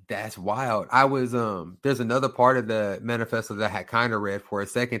that's wild. I was, there's another part of the manifesto that I had kind of read for a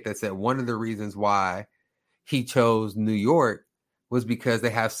second that said one of the reasons why he chose New York was because they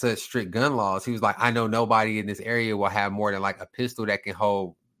have such strict gun laws. He was like, I know nobody in this area will have more than like a pistol that can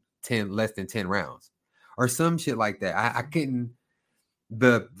hold less than 10 rounds or some shit like that. I couldn't,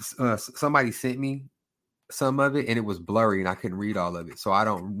 somebody sent me some of it and it was blurry and I couldn't read all of it. So I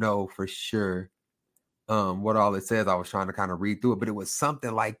don't know for sure what all it says. I was trying to kind of read through it, but it was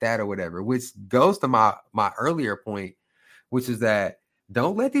something like that or whatever, which goes to my earlier point, which is that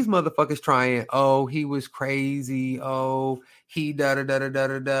don't let these motherfuckers try and, oh, he was crazy. Oh, he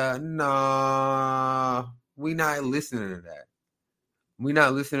da-da-da-da-da-da-da. Nah, we not listening to that. We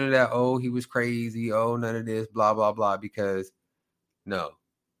not listening to that, oh, he was crazy. Oh, none of this, blah, blah, blah, because no.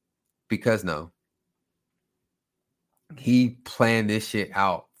 He planned this shit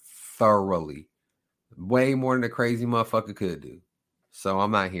out thoroughly. Way more than a crazy motherfucker could do. So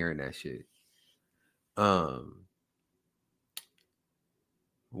I'm not hearing that shit.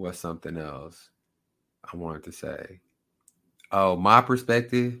 What's something else I wanted to say? Oh, my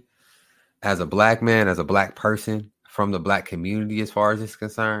perspective as a black man, as a black person from the black community, as far as it's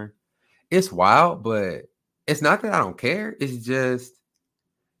concerned, it's wild, but it's not that I don't care. It's just,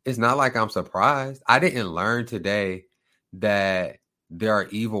 it's not like I'm surprised. I didn't learn today that there are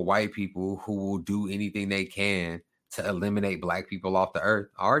evil white people who will do anything they can to eliminate black people off the earth.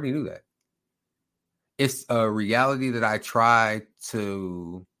 I already knew that. It's a reality that I try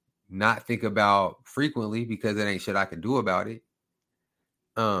to not think about frequently because it ain't shit I can do about it.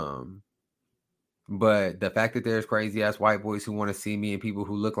 But the fact that there's crazy ass white boys who want to see me and people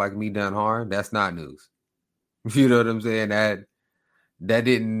who look like me done harm, that's not news. You know what I'm saying? That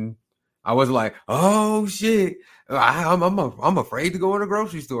didn't, I was like, oh shit, I'm afraid to go in a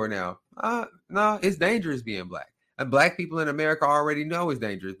grocery store now. No, it's dangerous being black. And black people in America already know it's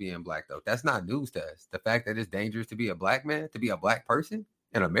dangerous being black, though. That's not news to us. The fact that it's dangerous to be a black man, to be a black person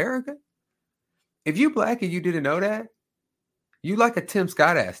in America. If you black and you didn't know that, you like a Tim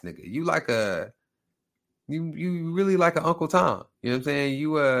Scott ass nigga. You like you really like an Uncle Tom. You know what I'm saying?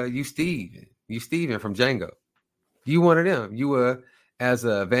 You Steven from Django. You one of them. You as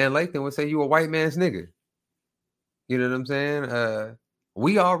Van Lathan would say, you a white man's nigga. You know what I'm saying?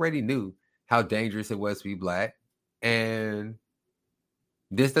 We already knew how dangerous it was to be black. And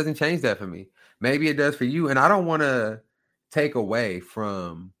this doesn't change that for me. Maybe it does for you. And I don't want to take away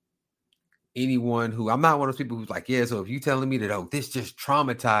from anyone who, I'm not one of those people who's like, yeah, so if you telling me that, oh, this just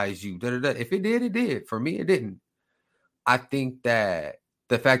traumatized you, da, da, da. If it did, it did. For me, it didn't. I think that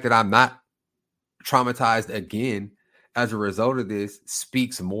the fact that I'm not traumatized again as a result of this,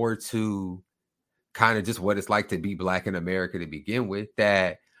 speaks more to kind of just what it's like to be Black in America to begin with,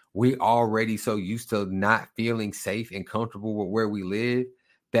 that we already so used to not feeling safe and comfortable with where we live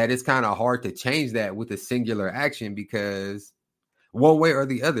that it's kind of hard to change that with a singular action, because one way or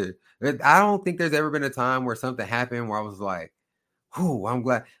the other, I don't think there's ever been a time where something happened where I was like, "Whew, I'm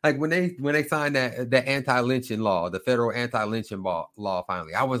glad." Like when they signed that anti-lynching law, the federal anti-lynching law,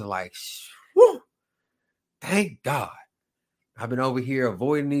 finally, I was like, "Whew, thank God." I've been over here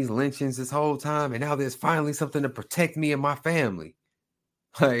avoiding these lynchings this whole time, and now there's finally something to protect me and my family.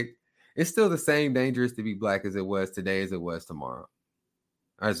 Like, it's still the same dangerous to be Black as it was today as it was tomorrow,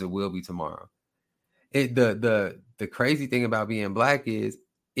 or as it will be tomorrow. The crazy thing about being Black is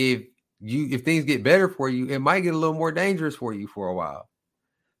if things get better for you, it might get a little more dangerous for you for a while.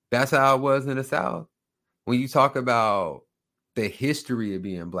 That's how it was in the South. When you talk about the history of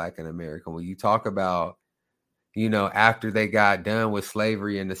being Black in America, when you talk about, after they got done with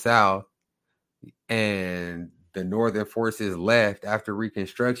slavery in the South and the Northern forces left after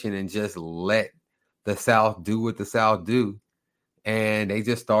Reconstruction and just let the South do what the South do. And they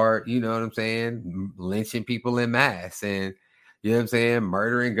just start, lynching people in mass and,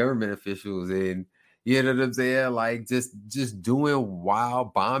 murdering government officials and, like just doing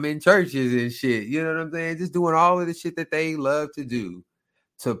wild bombing churches and shit. Just doing all of the shit that they love to do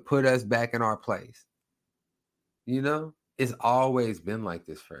to put us back in our place. It's always been like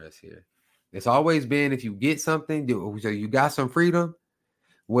this for us here. It's always been, if you get something, so you got some freedom.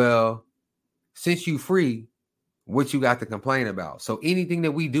 Well, since you free, what you got to complain about? So anything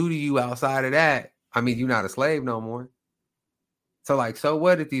that we do to you outside of that, you're not a slave no more. So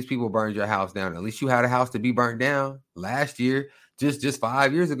what if these people burned your house down? At least you had a house to be burnt down. Last year, just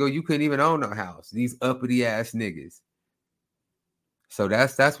 5 years ago, you couldn't even own no house. These uppity ass niggas. So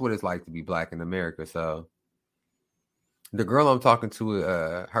that's what it's like to be Black in America. So the girl I'm talking to,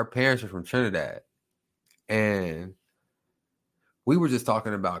 her parents are from Trinidad, and we were just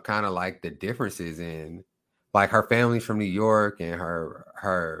talking about kind of like the differences in, like, her family's from New York and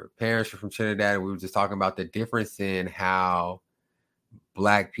her parents are from Trinidad. And we were just talking about the difference in how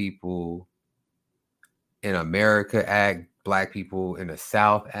Black people in America act, Black people in the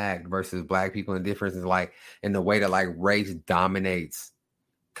South act versus Black people in differences, like in the way that like race dominates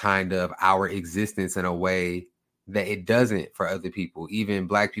kind of our existence in a way that it doesn't for other people, even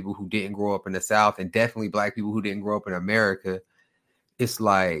Black people who didn't grow up in the South, and definitely Black people who didn't grow up in America. It's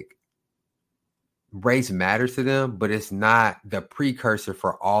like race matters to them, but it's not the precursor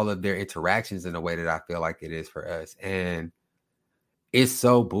for all of their interactions in a way that I feel like it is for us. And it's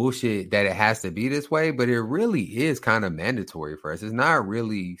so bullshit that it has to be this way, but it really is kind of mandatory for us. It's not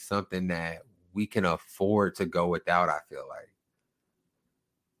really something that we can afford to go without, I feel like.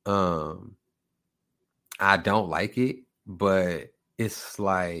 I don't like it, but it's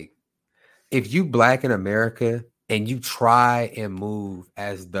like, if you Black in America and you try and move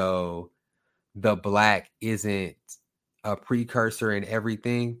as though the Black isn't a precursor in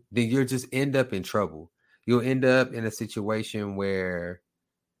everything, then you'll just end up in trouble. You'll end up in a situation where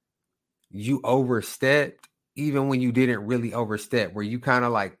you overstepped even when you didn't really overstep, where you kind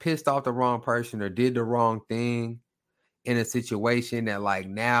of like pissed off the wrong person or did the wrong thing in a situation that like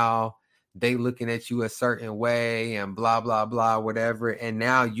now they looking at you a certain way and blah, blah, blah, whatever. And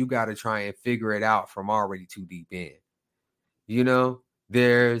now you got to try and figure it out from already too deep in. You'll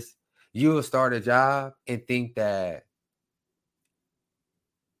start a job and think that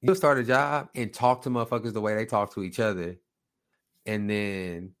you'll start a job and talk to motherfuckers the way they talk to each other. And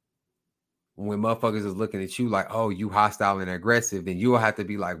then when motherfuckers is looking at you like, oh, you hostile and aggressive, then you'll have to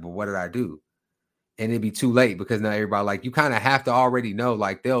be like, well, what did I do? And it'd be too late, because now everybody, like, you kind of have to already know,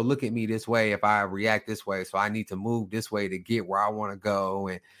 like, they'll look at me this way if I react this way. So I need to move this way to get where I want to go.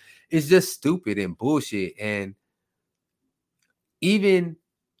 And it's just stupid and bullshit. And even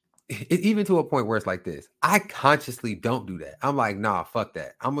to a point where it's like this, I consciously don't do that. I'm like, nah, fuck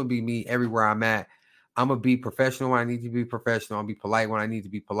that. I'm going to be me everywhere I'm at. I'm going to be professional when I need to be professional. I'll be polite when I need to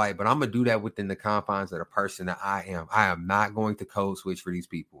be polite, but I'm going to do that within the confines of the person that I am. I am not going to code switch for these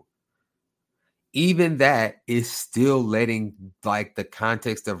people. Even that is still letting like the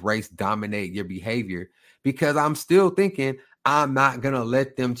context of race dominate your behavior, because I'm still thinking I'm not going to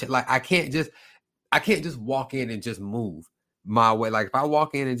let them like, I can't just walk in and just move my way. Like if I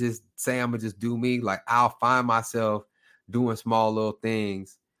walk in and just say I'm gonna just do me, like I'll find myself doing small little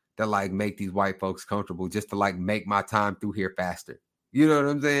things that like make these white folks comfortable just to like make my time through here faster. You know what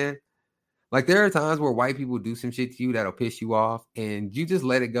I'm saying? Like there are times where white people do some shit to you that'll piss you off and you just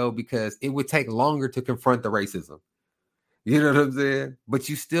let it go because it would take longer to confront the racism. You know what I'm saying? But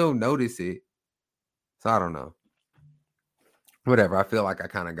you still notice it. So I don't know. whatever. I feel like I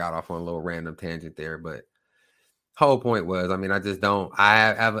kind of got off on a little random tangent there, but whole point was, I mean, I just don't.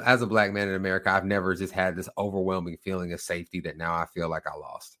 As a black man in America, I've never just had this overwhelming feeling of safety that now I feel like I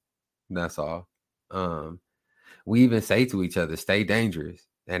lost. That's all. We even say to each other, "Stay dangerous,"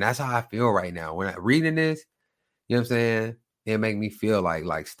 and that's how I feel right now. When I'm reading this, you know what I'm saying? It make me feel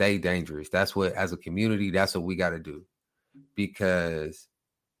like stay dangerous. That's what, as a community, that's what we got to do, because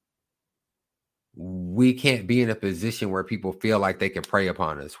we can't be in a position where people feel like they can prey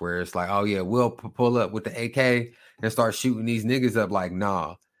upon us, where it's like, oh yeah, we'll pull up with the AK and start shooting these niggas up. Like,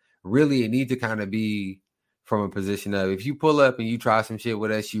 nah, really, it needs to kind of be from a position of, if you pull up and you try some shit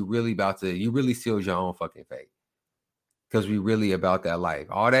with us, you really seals your own fucking fate. Because we really about that life.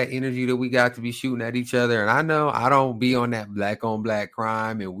 All that energy that we got to be shooting at each other. And I know I don't be on that black on black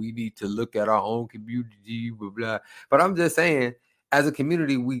crime and we need to look at our own community, blah, blah. But I'm just saying, as a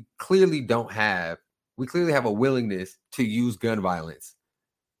community, we clearly have a willingness to use gun violence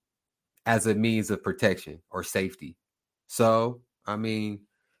as a means of protection or safety. So, I mean,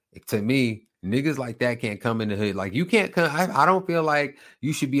 to me, niggas like that can't come in the hood. Like, you can't come. I don't feel like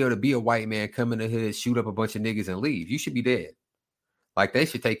you should be able to be a white man, come in the hood, shoot up a bunch of niggas and leave. You should be dead. Like, they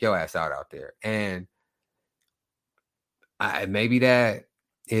should take your ass out there. And maybe that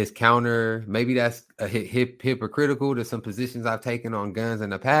is counter. Maybe that's a hypocritical to some positions I've taken on guns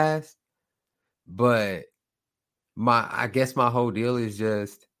in the past. But I guess my whole deal is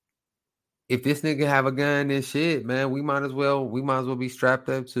just, if this nigga have a gun and shit, man, we might as well be strapped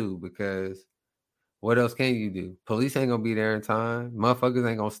up too, because what else can you do? Police ain't gonna be there in time. Motherfuckers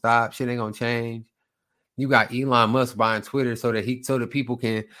ain't gonna stop. Shit ain't gonna change. You got Elon Musk buying Twitter so that people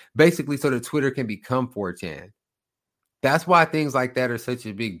can basically, so that Twitter can become 4chan. That's why things like that are such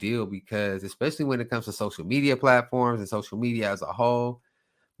a big deal, because especially when it comes to social media platforms and social media as a whole,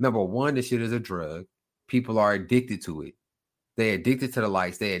 number one, this shit is a drug. People are addicted to it. They're addicted to the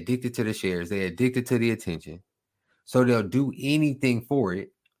likes. They're addicted to the shares. They're addicted to the attention. So they'll do anything for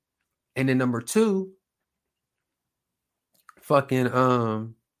it. And then number two, fucking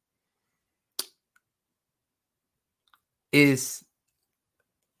is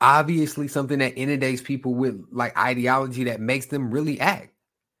obviously something that inundates people with like ideology that makes them really act.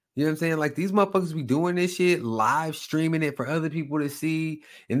 You know what I'm saying? Like, these motherfuckers be doing this shit, live streaming it for other people to see.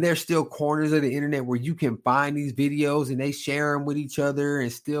 And there's still corners of the internet where you can find these videos and they share them with each other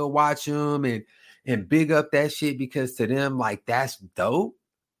and still watch them and big up that shit, because to them, like, that's dope.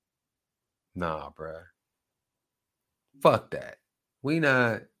 Nah, bruh. Fuck that. We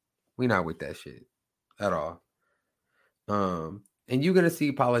not with that shit at all. And you're gonna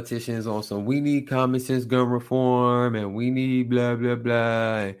see politicians on some, we need common sense gun reform, and we need blah blah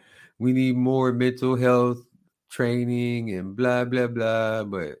blah, and we need more mental health training and blah blah blah.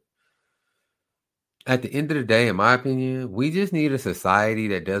 But at the end of the day, in my opinion, we just need a society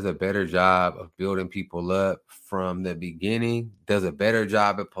that does a better job of building people up from the beginning, does a better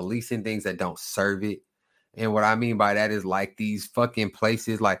job at policing things that don't serve it. And what I mean by that is, like, these fucking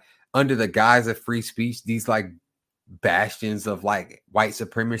places, like, under the guise of free speech, these like bastions of like white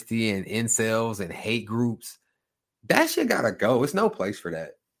supremacy and incels and hate groups, that shit gotta go. It's no place for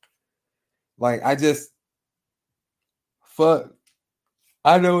that. Like, I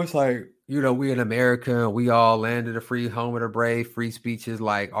know it's like, you know, we in America, we all landed a free home of the brave, free speech is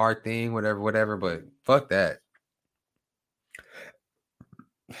like our thing, whatever, but fuck that.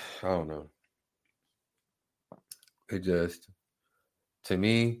 I don't know. It just, to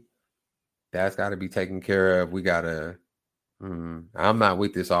me, that's got to be taken care of. We gotta, I'm not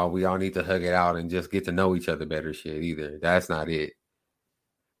with this all, we all need to hug it out and just get to know each other better shit either. That's not it.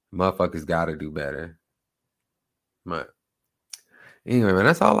 Motherfuckers gotta do better. But anyway, man,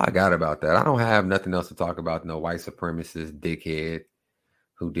 that's all I got about that. I don't have nothing else to talk about. No white supremacist dickhead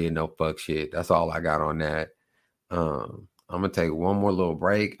who did no fuck shit. That's all I got on that. I'm gonna take one more little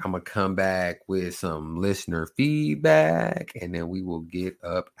break. I'm gonna come back with some listener feedback, and then we will get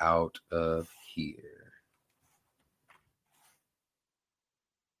up out of here.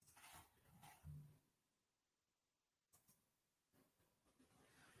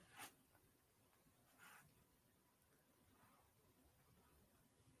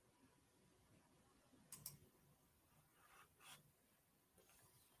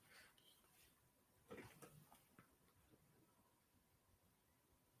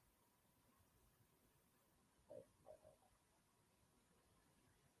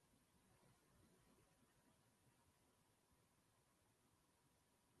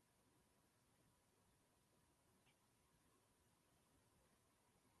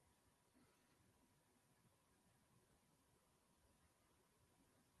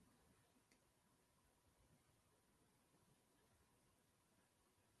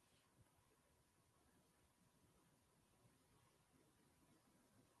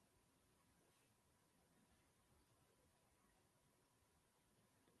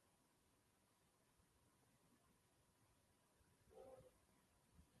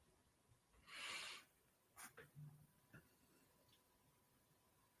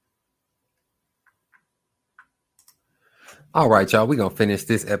 All right, y'all. We're going to finish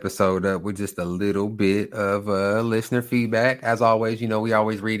this episode up with just a little bit of listener feedback. As always, you know, we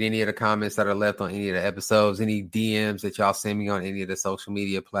always read any of the comments that are left on any of the episodes, any DMs that y'all send me on any of the social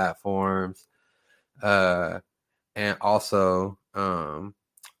media platforms. And also, I'm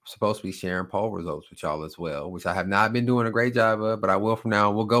supposed to be sharing poll results with y'all as well, which I have not been doing a great job of, but I will from now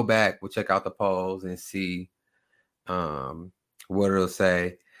on. We'll go back, we'll check out the polls and see what it'll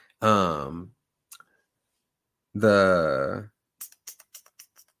say.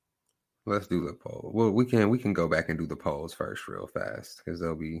 Let's do the poll. Well, we can go back and do the polls first real fast because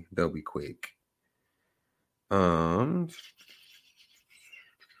they'll be quick. I'm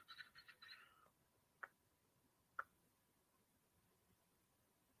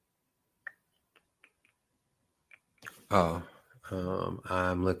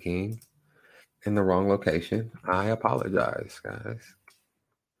looking in the wrong location. I apologize, guys,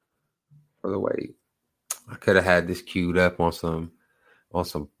 for the wait. I could have had this queued up on some,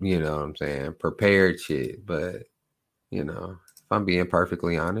 you know what I'm saying, prepared shit. But, you know, if I'm being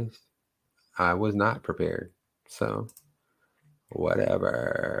perfectly honest, I was not prepared. So,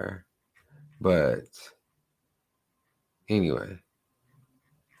 whatever. But, anyway.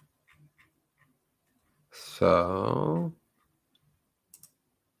 So,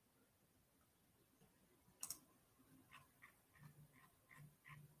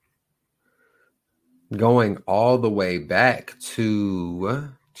 going all the way back to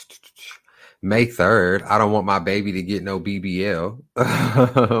May 3rd, I don't want my baby to get no BBL.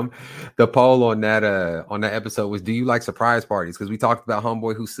 The poll on that episode was, do you like surprise parties? Because we talked about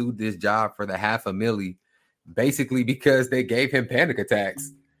homeboy who sued this job for the $500,000 basically because they gave him panic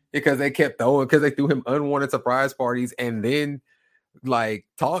attacks because they threw him unwanted surprise parties and then like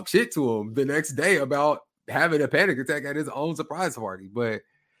talk shit to him the next day about having a panic attack at his own surprise party. But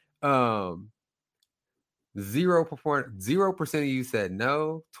 0% of you said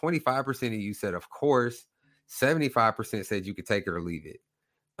no. 25% of you said of course. 75% said you could take it or leave it.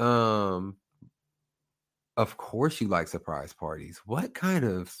 Of course you like surprise parties. What kind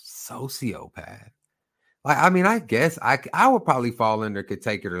of sociopath? Like, I mean, I guess I would probably fall under could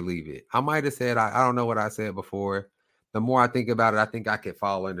take it or leave it. I might have said I don't know what I said before. The more I think about it, I think I could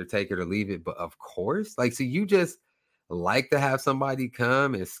fall under take it or leave it. But of course, like, so you just like to have somebody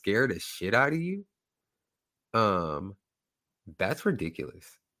come and scare the shit out of you? That's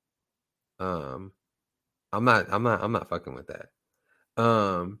ridiculous. I'm not fucking with that.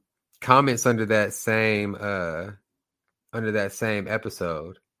 Comments under that same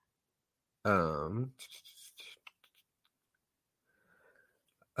episode.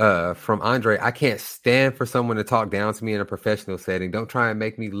 From Andre, I can't stand for someone to talk down to me in a professional setting. Don't try and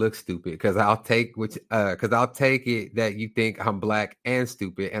make me look stupid because I'll take it that you think I'm black and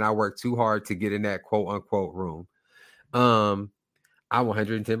stupid and I work too hard to get in that quote unquote room. I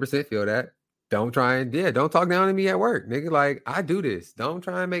 110% feel that. Don't talk down to me at work, nigga. Like, I do this. Don't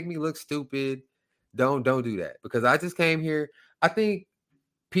try and make me look stupid. Don't do that because I just came here. I think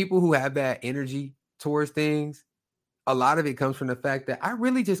people who have that energy towards things, a lot of it comes from the fact that I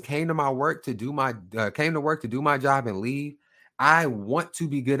really just came to work to do my job and leave. I want to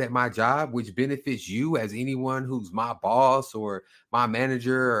be good at my job, which benefits you as anyone who's my boss or my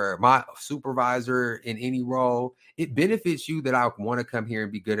manager or my supervisor in any role. It benefits you that I want to come here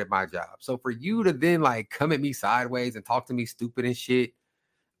and be good at my job. So for you to then like come at me sideways and talk to me stupid and shit,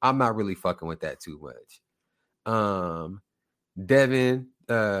 I'm not really fucking with that too much. Devin,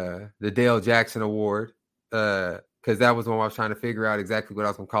 the Dale Jackson Award, because that was when I was trying to figure out exactly what I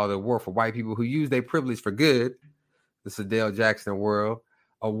was going to call the award for white people who use their privilege for good. The Sadell Jackson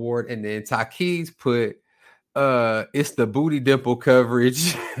Award. And then Takis put, it's the booty dimple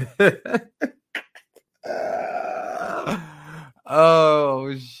coverage.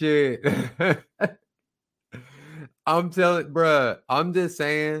 Oh, shit. I'm just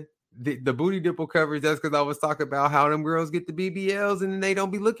saying, the booty dimple coverage, that's because I was talking about how them girls get the BBLs and then they don't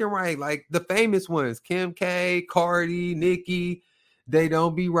be looking right. Like the famous ones, Kim K, Cardi, Nicki, they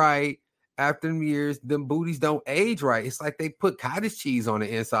don't be right. After them years, them booties don't age right. It's like they put cottage cheese on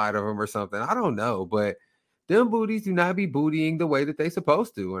the inside of them or something. I don't know, but them booties do not be bootying the way that they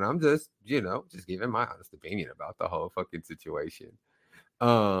supposed to. And I'm just, just giving my honest opinion about the whole fucking situation.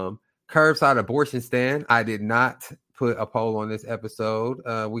 Curbside abortion stand. I did not put a poll on this episode.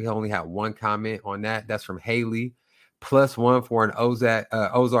 We only had one comment on that. That's from Haley. +1 for an Ozark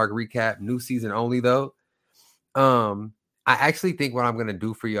recap. New season only though. I actually think what I'm going to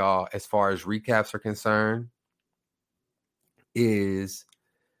do for y'all as far as recaps are concerned is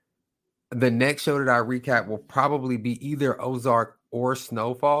the next show that I recap will probably be either Ozark or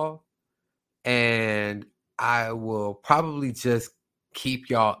Snowfall. And I will probably just keep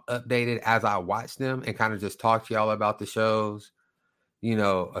y'all updated as I watch them and kind of just talk to y'all about the shows, you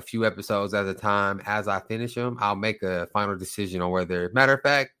know, a few episodes at a time. As I finish them, I'll make a final decision on whether, matter of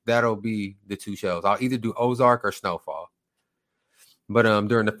fact, that'll be the 2 shows. I'll either do Ozark or Snowfall. But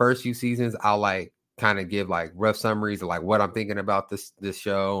during the first few seasons, I'll like kind of give like rough summaries of like what I'm thinking about this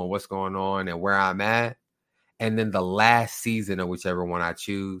show and what's going on and where I'm at. And then the last season of whichever one I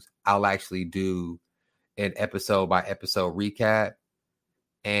choose, I'll actually do an episode by episode recap,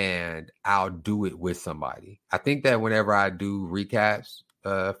 and I'll do it with somebody. I think that whenever I do recaps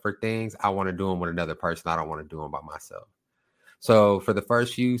for things, I want to do them with another person. I don't want to do them by myself. So for the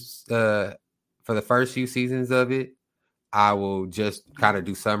first few seasons of it, I will just kind of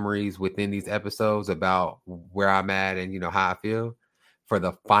do summaries within these episodes about where I'm at and, you know, how I feel. For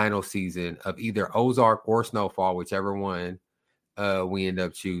the final season of either Ozark or Snowfall, whichever one we end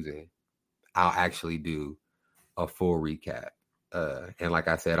up choosing, I'll actually do a full recap. And like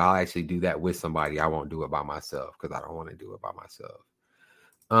I said, I'll actually do that with somebody. I won't do it by myself because I don't want to do it by myself.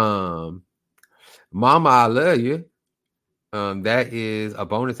 Mama, I love you. That is a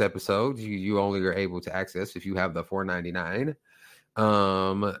bonus episode. You only are able to access if you have the $4.99.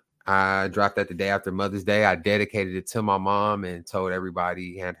 I dropped that the day after Mother's Day. I dedicated it to my mom and told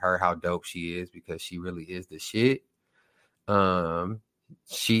everybody and her how dope she is because she really is the shit. Because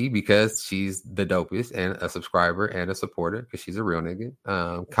she's the dopest and a subscriber and a supporter because she's a real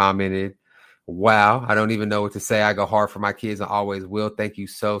nigga. Commented, wow, I don't even know what to say. I go hard for my kids and always will. Thank you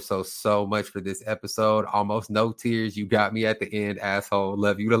so much for this episode. Almost no tears. You got me at the end, asshole.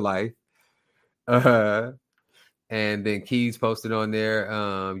 Love you to life. And then Keys posted on there,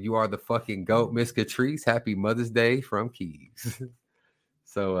 you are the fucking GOAT, Miss Catrice. Happy Mother's Day from Keys.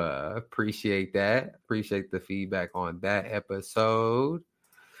 So appreciate that. Appreciate the feedback on that episode.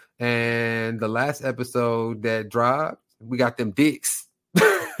 And the last episode that dropped, we got them dicks.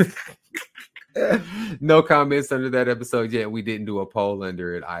 No comments under that episode yet. We didn't do a poll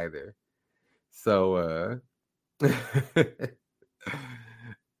under it either. So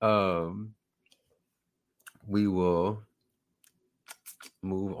we will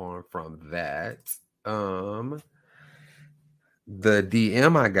move on from that. The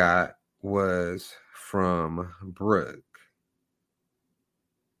DM I got was from Brooke.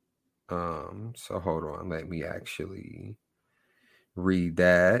 So hold on, let me actually read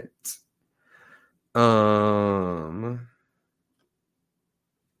that.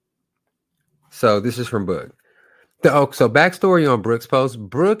 So this is from Brooke. So backstory on Brooke's post.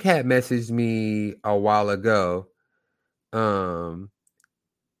 Brooke had messaged me a while ago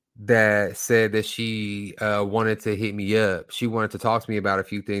that said that she wanted to hit me up. She wanted to talk to me about a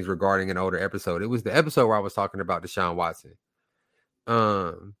few things regarding an older episode. It was the episode where I was talking about Deshaun Watson.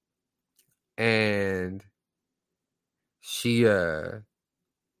 And she was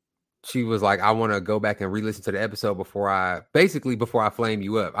like, I want to go back and re-listen to the episode before I flame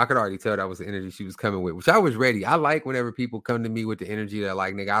you up. I could already tell that was the energy she was coming with, which I was ready. I like whenever people come to me with the energy that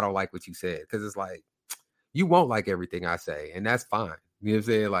like, nigga, I don't like what you said. Because it's like, you won't like everything I say. And that's fine. You know what I'm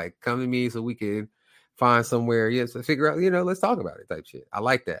saying? Like, come to me so we can find somewhere, so figure out, let's talk about it type shit. I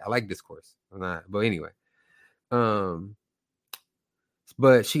like that. I like discourse. But anyway.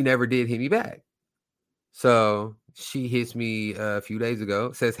 But she never did hit me back. So she hits me a few days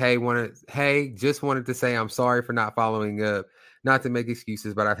ago, says, hey, just wanted to say I'm sorry for not following up, not to make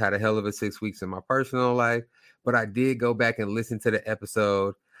excuses, but I've had a hell of a 6 weeks in my personal life. But I did go back and listen to the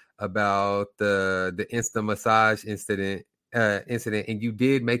episode about the Insta massage incident, and you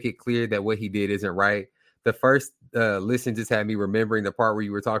did make it clear that what he did isn't right. The first listen just had me remembering the part where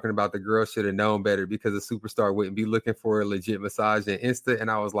you were talking about the girl should have known better because a superstar wouldn't be looking for a legit massage in Insta. And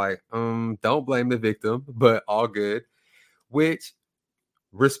I was like, don't blame the victim, but all good. Which,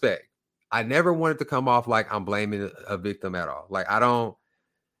 respect. I never wanted to come off like I'm blaming a victim at all. Like, I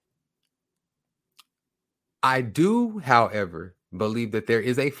do, however, believe that there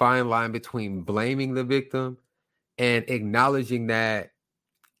is a fine line between blaming the victim and acknowledging that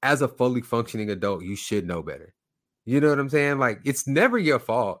as a fully functioning adult, you should know better. You know what I'm saying? Like, it's never your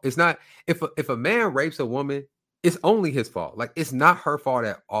fault. It's not, if a man rapes a woman, it's only his fault. Like, it's not her fault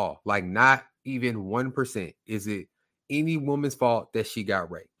at all. Like, not even 1% is it any woman's fault that she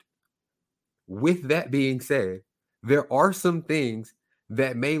got raped. With that being said, there are some things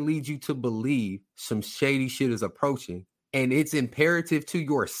that may lead you to believe some shady shit is approaching, and it's imperative to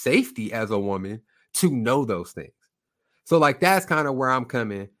your safety as a woman to know those things. So, like, that's kind of where I'm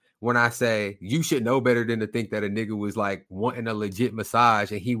coming when I say you should know better than to think that a nigga was like wanting a legit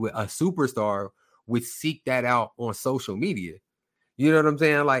massage and a superstar would seek that out on social media. You